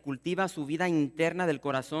esposa que cultiva su vida interna del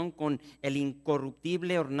corazón con el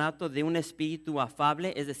incorruptible ornato de un espíritu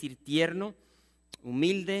afable, es decir, tierno,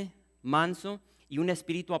 humilde, manso, y un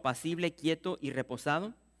espíritu apacible, quieto y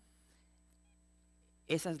reposado.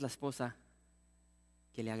 Esa es la esposa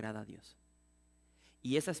que le agrada a Dios.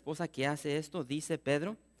 Y esa esposa que hace esto, dice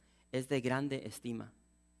Pedro, es de grande estima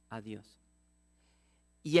a Dios.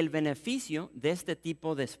 Y el beneficio de este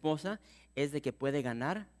tipo de esposa es de que puede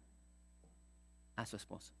ganar a su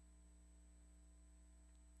esposo.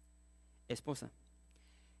 Esposa,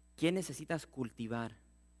 ¿qué necesitas cultivar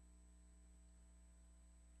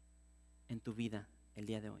en tu vida el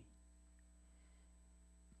día de hoy?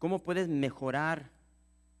 ¿Cómo puedes mejorar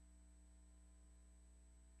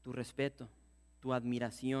tu respeto, tu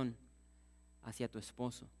admiración hacia tu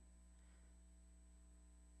esposo?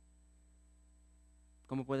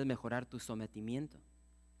 ¿Cómo puedes mejorar tu sometimiento?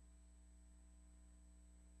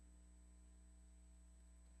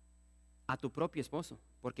 A tu propio esposo,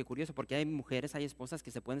 porque curioso, porque hay mujeres, hay esposas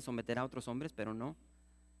que se pueden someter a otros hombres, pero no.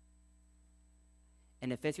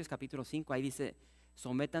 En Efesios capítulo 5, ahí dice,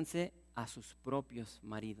 sométanse a sus propios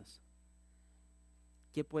maridos.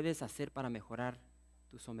 ¿Qué puedes hacer para mejorar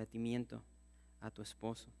tu sometimiento a tu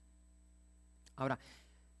esposo? Ahora,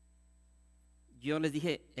 yo les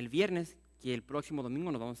dije el viernes que el próximo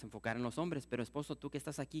domingo nos vamos a enfocar en los hombres, pero esposo, tú que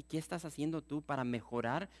estás aquí, ¿qué estás haciendo tú para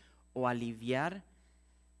mejorar o aliviar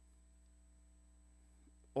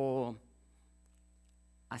o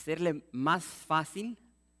hacerle más fácil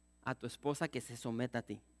a tu esposa que se someta a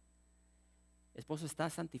ti? Esposo,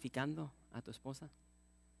 ¿estás santificando a tu esposa?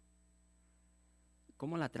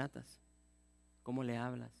 ¿Cómo la tratas? ¿Cómo le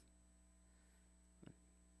hablas?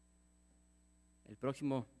 El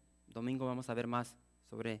próximo domingo vamos a ver más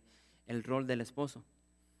sobre el rol del esposo.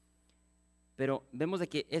 Pero vemos de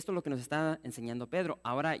que esto es lo que nos está enseñando Pedro.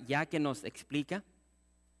 Ahora, ya que nos explica,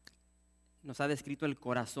 nos ha descrito el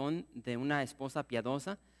corazón de una esposa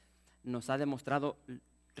piadosa, nos ha demostrado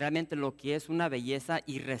realmente lo que es una belleza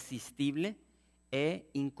irresistible e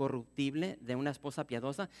incorruptible de una esposa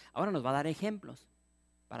piadosa. Ahora nos va a dar ejemplos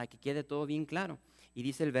para que quede todo bien claro. Y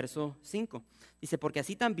dice el verso 5, dice, porque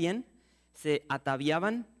así también se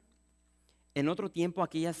ataviaban en otro tiempo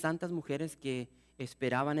aquellas santas mujeres que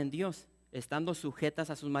esperaban en Dios, estando sujetas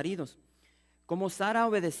a sus maridos, como Sara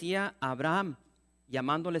obedecía a Abraham,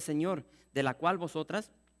 llamándole Señor, de la cual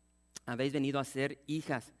vosotras habéis venido a ser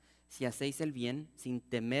hijas, si hacéis el bien sin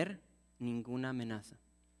temer ninguna amenaza.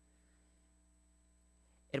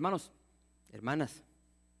 Hermanos, hermanas,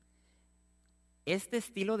 este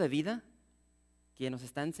estilo de vida que nos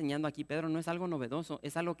está enseñando aquí Pedro no es algo novedoso,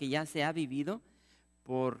 es algo que ya se ha vivido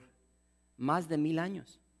por más de 1000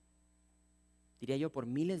 años. Diría yo, por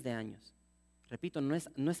miles de años. Repito, no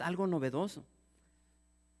es algo novedoso.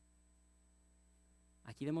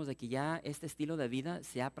 Aquí vemos de que ya este estilo de vida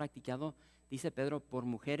se ha practicado, dice Pedro, por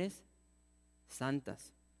mujeres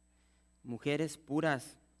santas, mujeres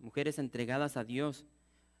puras, mujeres entregadas a Dios,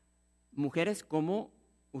 mujeres como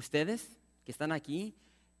ustedes que están aquí,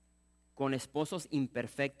 con esposos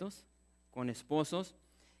imperfectos, con esposos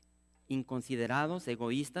inconsiderados,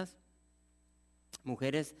 egoístas,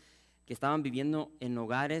 mujeres que estaban viviendo en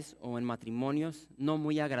hogares o en matrimonios no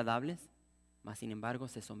muy agradables, mas sin embargo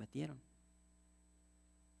se sometieron.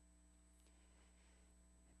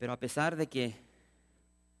 Pero a pesar de que,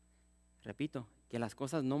 repito, que las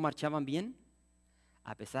cosas no marchaban bien,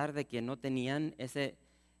 a pesar de que no tenían ese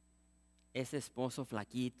esposo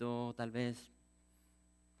flaquito, tal vez,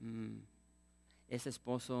 ese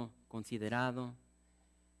esposo considerado,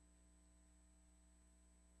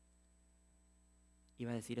 iba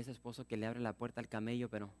a decir ese esposo que le abre la puerta al camello,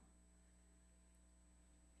 pero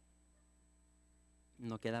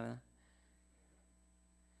no queda, ¿verdad?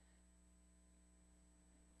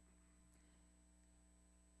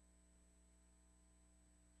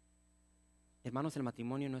 Hermanos, el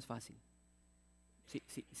matrimonio no es fácil.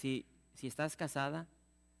 Si estás casada,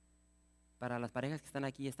 para las parejas que están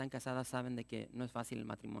aquí y están casadas, saben de que no es fácil el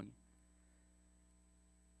matrimonio.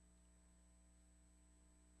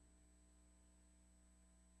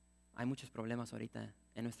 Hay muchos problemas ahorita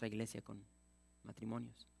en nuestra iglesia con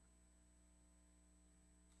matrimonios.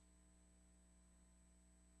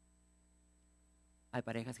 Hay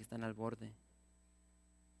parejas que están al borde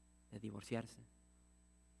de divorciarse.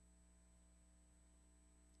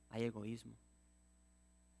 Hay egoísmo,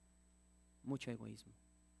 mucho egoísmo.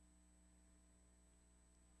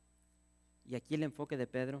 Y aquí el enfoque de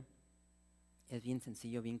Pedro es bien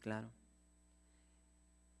sencillo, bien claro.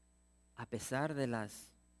 A pesar de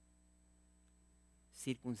las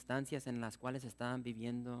circunstancias en las cuales estaban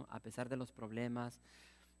viviendo, a pesar de los problemas,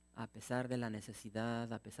 a pesar de la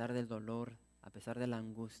necesidad, a pesar del dolor, a pesar de la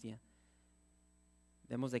angustia,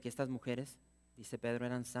 vemos de que estas mujeres, dice Pedro,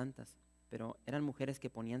 eran santas, pero eran mujeres que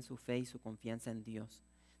ponían su fe y su confianza en Dios.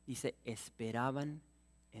 Dice, esperaban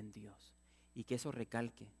en Dios. Y que eso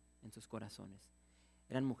recalque en sus corazones.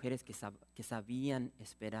 Eran mujeres que sabían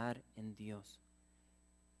esperar en Dios.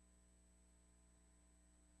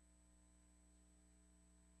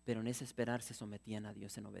 Pero en ese esperar se sometían a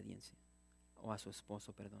Dios en obediencia, o a su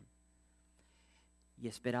esposo, perdón. Y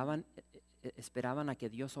esperaban a que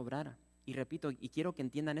Dios obrara. Y repito, y quiero que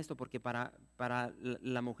entiendan esto, porque para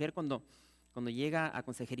la mujer cuando llega a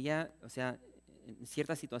consejería, o sea, en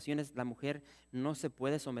ciertas situaciones la mujer no se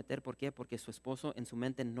puede someter. ¿Por qué? Porque su esposo en su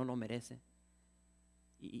mente no lo merece.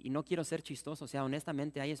 Y no quiero ser chistoso, o sea,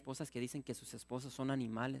 honestamente hay esposas que dicen que sus esposos son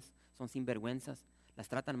animales, son sinvergüenzas, las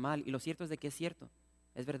tratan mal. Y lo cierto es de que es cierto,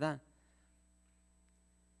 es verdad.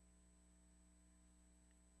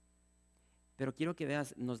 Pero quiero que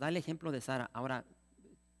veas, nos da el ejemplo de Sara. Ahora,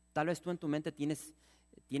 tal vez tú en tu mente tienes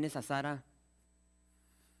a Sara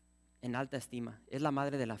en alta estima. Es la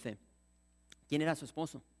madre de la fe. ¿Quién era su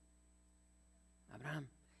esposo? Abraham.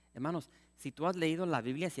 Hermanos, si tú has leído la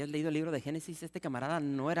Biblia, si has leído el libro de Génesis, este camarada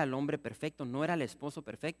no era el hombre perfecto, no era el esposo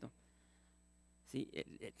perfecto.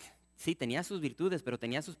 Sí, tenía sus virtudes, pero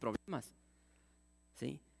tenía sus problemas.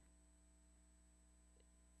 ¿Sí?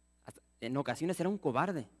 En ocasiones era un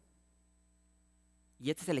cobarde. Y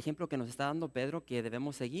este es el ejemplo que nos está dando Pedro que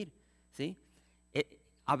debemos seguir. ¿Sí?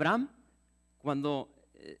 Abraham, cuando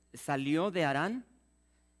salió de Harán,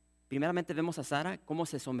 primeramente vemos a Sara cómo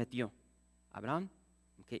se sometió. Abraham,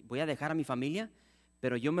 okay, voy a dejar a mi familia,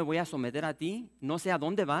 pero yo me voy a someter a ti. No sé a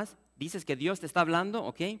dónde vas. Dices que Dios te está hablando,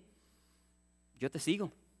 ok. Yo te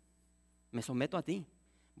sigo. Me someto a ti.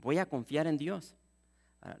 Voy a confiar en Dios.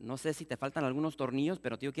 No sé si te faltan algunos tornillos,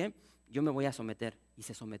 pero tío, ¿qué? Yo me voy a someter. Y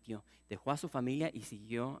se sometió. Dejó a su familia y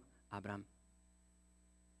siguió a Abraham.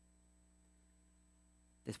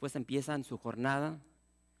 Después empiezan su jornada,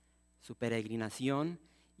 su peregrinación,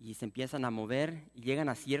 y se empiezan a mover y llegan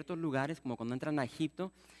a ciertos lugares, como cuando entran a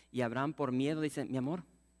Egipto, y Abraham por miedo dice, mi amor,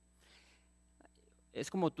 es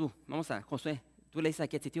como tú, vamos a Josué, tú le dices a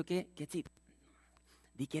Ketsi, tío, ¿qué? Ketsi,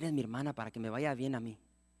 di que eres mi hermana para que me vaya bien a mí.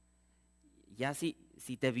 Ya si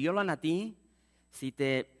te violan a ti, si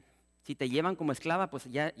te llevan como esclava, pues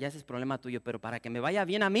ya ese es problema tuyo, pero para que me vaya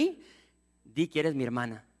bien a mí, di que eres mi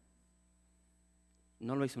hermana.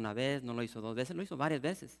 No lo hizo una vez, no lo hizo 2 veces, lo hizo varias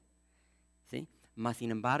veces, ¿sí? Mas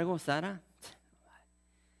sin embargo, Sara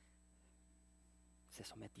se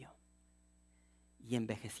sometió. y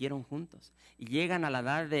envejecieron juntos. Y llegan a la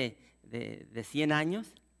edad de 100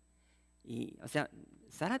 años. Y, o sea,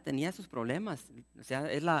 Sara tenía sus problemas. O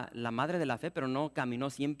sea, es la madre de la fe, pero no caminó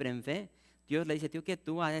siempre en fe. Dios le dice, tío, que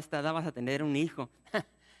tú a esta edad vas a tener un hijo.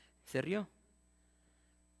 Se rió.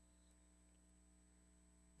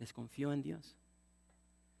 Desconfió en Dios.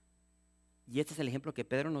 Y este es el ejemplo que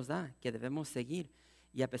Pedro nos da, que debemos seguir.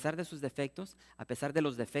 Y a pesar de sus defectos, a pesar de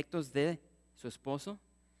los defectos de su esposo,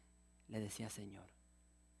 le decía Señor.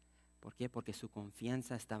 ¿Por qué? Porque su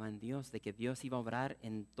confianza estaba en Dios, de que Dios iba a obrar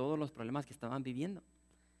en todos los problemas que estaban viviendo.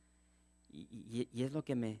 Y es lo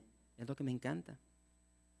que me encanta.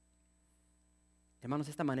 Hermanos,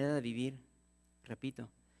 esta manera de vivir, repito,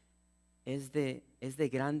 es de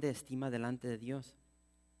grande estima delante de Dios.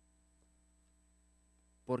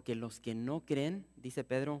 Porque los que no creen, dice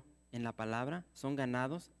Pedro en la palabra, son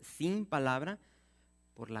ganados sin palabra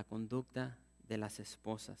por la conducta de las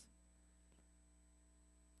esposas.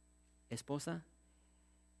 Esposa,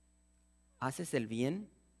 haces el bien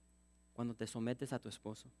cuando te sometes a tu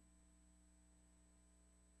esposo.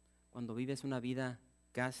 Cuando vives una vida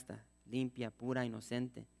casta, limpia, pura,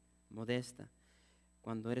 inocente, modesta.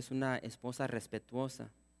 Cuando eres una esposa respetuosa.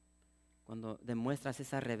 Cuando demuestras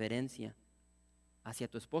esa reverencia hacia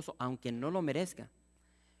tu esposo, aunque no lo merezca.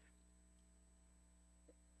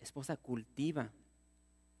 Esposa, cultiva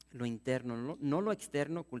lo interno, no lo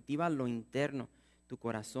externo, cultiva lo interno, tu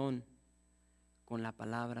corazón con la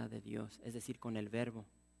palabra de Dios, es decir, con el verbo.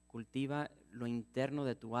 Cultiva lo interno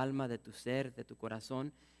de tu alma, de tu ser, de tu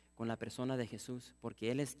corazón, con la persona de Jesús,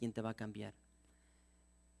 porque Él es quien te va a cambiar.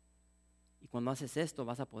 Y cuando haces esto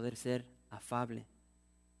vas a poder ser afable,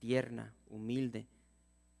 tierna, humilde,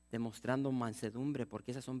 demostrando mansedumbre,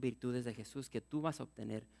 porque esas son virtudes de Jesús que tú vas a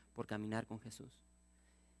obtener por caminar con Jesús.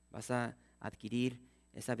 Vas a adquirir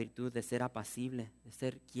esa virtud de ser apacible, de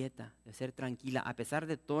ser quieta, de ser tranquila. A pesar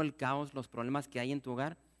de todo el caos, los problemas que hay en tu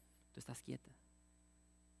hogar, tú estás quieta,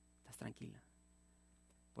 estás tranquila.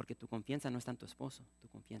 Porque tu confianza no está en tu esposo, tu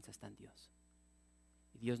confianza está en Dios.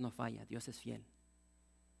 Y Dios no falla, Dios es fiel.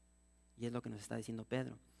 Y es lo que nos está diciendo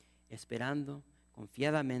Pedro, esperando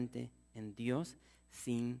confiadamente en Dios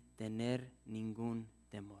sin tener ningún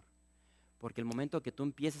temor. Porque el momento que tú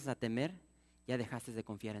empieces a temer, ya dejaste de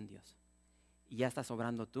confiar en Dios. Y ya estás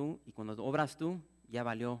obrando tú, y cuando obras tú, ya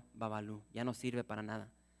valió babalú, ya no sirve para nada.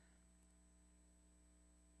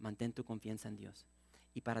 Mantén tu confianza en Dios.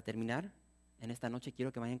 Y para terminar, en esta noche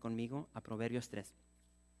quiero que vayan conmigo a Proverbios 3.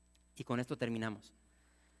 Y con esto terminamos.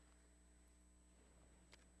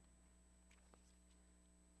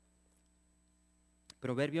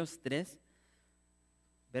 Proverbios 3,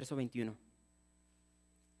 verso 21.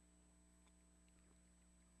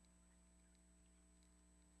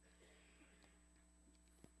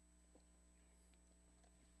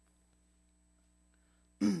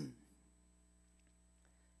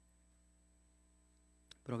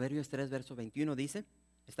 Proverbios 3, verso 21 dice,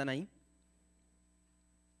 ¿están ahí?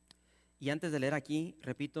 Y antes de leer aquí,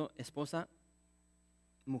 repito, esposa,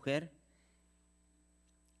 mujer,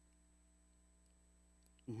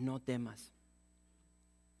 no temas.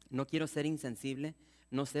 No quiero ser insensible,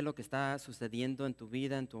 no sé lo que está sucediendo en tu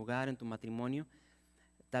vida, en tu hogar, en tu matrimonio.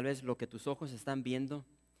 Tal vez lo que tus ojos están viendo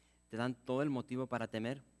te dan todo el motivo para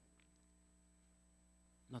temer.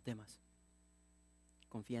 No temas,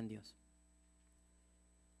 confía en Dios.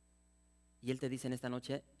 Y Él te dice en esta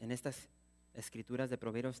noche, en estas escrituras de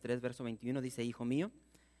Proverbios 3, verso 21, dice, hijo mío,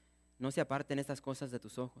 no se aparten estas cosas de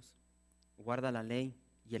tus ojos, guarda la ley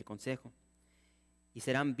y el consejo, y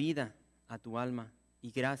serán vida a tu alma y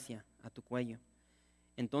gracia a tu cuello.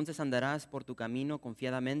 Entonces andarás por tu camino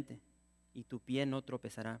confiadamente, y tu pie no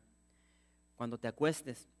tropezará. Cuando te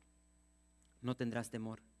acuestes, no tendrás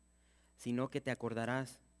temor, sino que te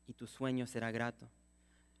acordarás y tu sueño será grato.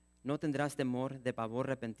 No tendrás temor de pavor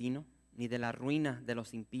repentino, ni de la ruina de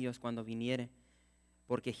los impíos cuando viniere,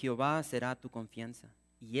 porque Jehová será tu confianza,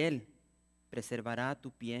 y Él preservará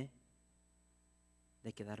tu pie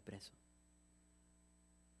de quedar preso.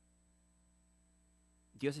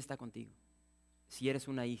 Dios está contigo, si eres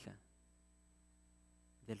una hija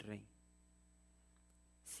del Rey.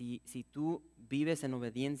 Si tú vives en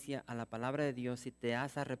obediencia a la palabra de Dios, si te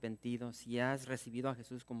has arrepentido, si has recibido a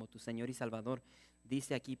Jesús como tu Señor y Salvador,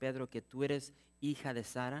 dice aquí Pedro que tú eres hija de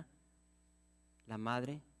Sara, la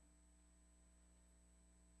madre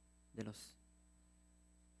de los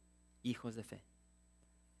hijos de fe.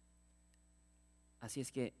 Así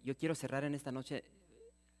es que yo quiero cerrar en esta noche.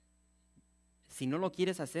 Si no lo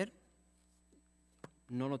quieres hacer,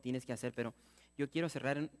 no lo tienes que hacer, pero yo quiero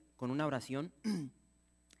cerrar con una oración.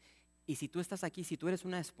 Y si tú estás aquí, si tú eres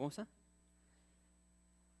una esposa,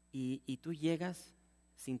 y tú llegas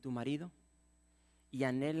sin tu marido y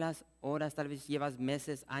anhelas horas, tal vez llevas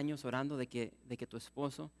meses, años orando de que tu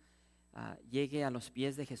esposo llegue a los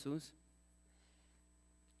pies de Jesús,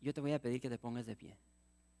 yo te voy a pedir que te pongas de pie.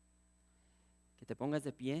 Que te pongas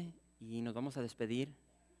de pie y nos vamos a despedir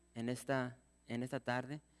en esta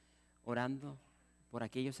tarde orando por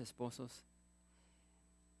aquellos esposos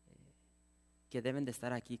que deben de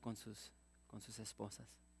estar aquí con sus esposas.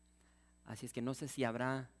 Así es que no sé si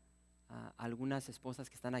habrá algunas esposas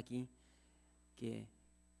que están aquí que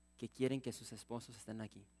quieren que sus esposos estén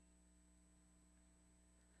aquí.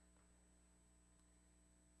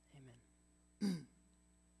 Amén.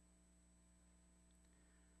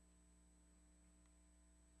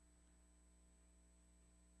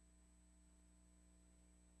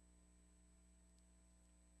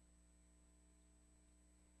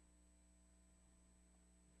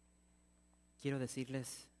 Quiero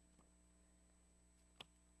decirles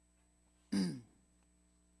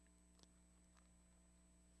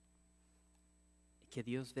que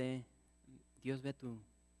Dios ve tu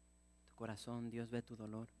corazón, Dios ve tu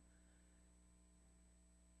dolor.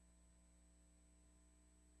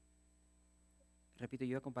 Repito,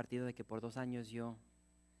 yo he compartido de que por 2 años yo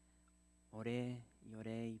oré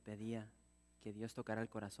y pedía que Dios tocara el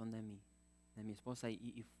corazón de mi esposa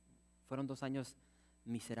y fueron 2 años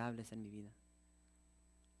miserables en mi vida.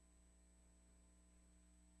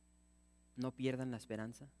 No pierdan la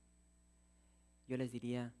esperanza. Yo les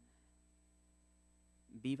diría,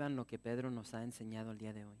 vivan lo que Pedro nos ha enseñado el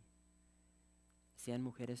día de hoy. Sean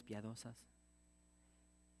mujeres piadosas,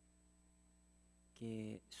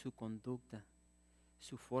 que su conducta,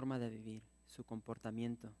 su forma de vivir, su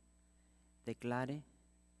comportamiento declare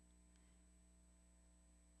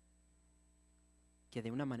que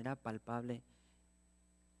de una manera palpable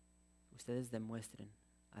ustedes demuestren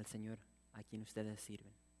al Señor a quien ustedes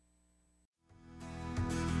sirven.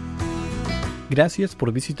 Gracias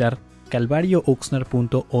por visitar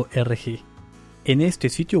calvariooxnard.org. En este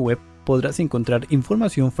sitio web podrás encontrar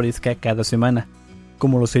información fresca cada semana,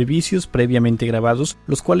 como los servicios previamente grabados,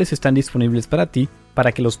 los cuales están disponibles para ti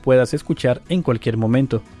para que los puedas escuchar en cualquier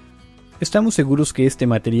momento. Estamos seguros que este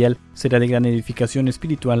material será de gran edificación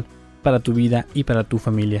espiritual para tu vida y para tu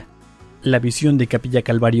familia. La visión de Capilla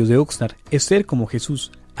Calvario de Oxnard es ser como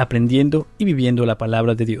Jesús, aprendiendo y viviendo la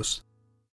palabra de Dios.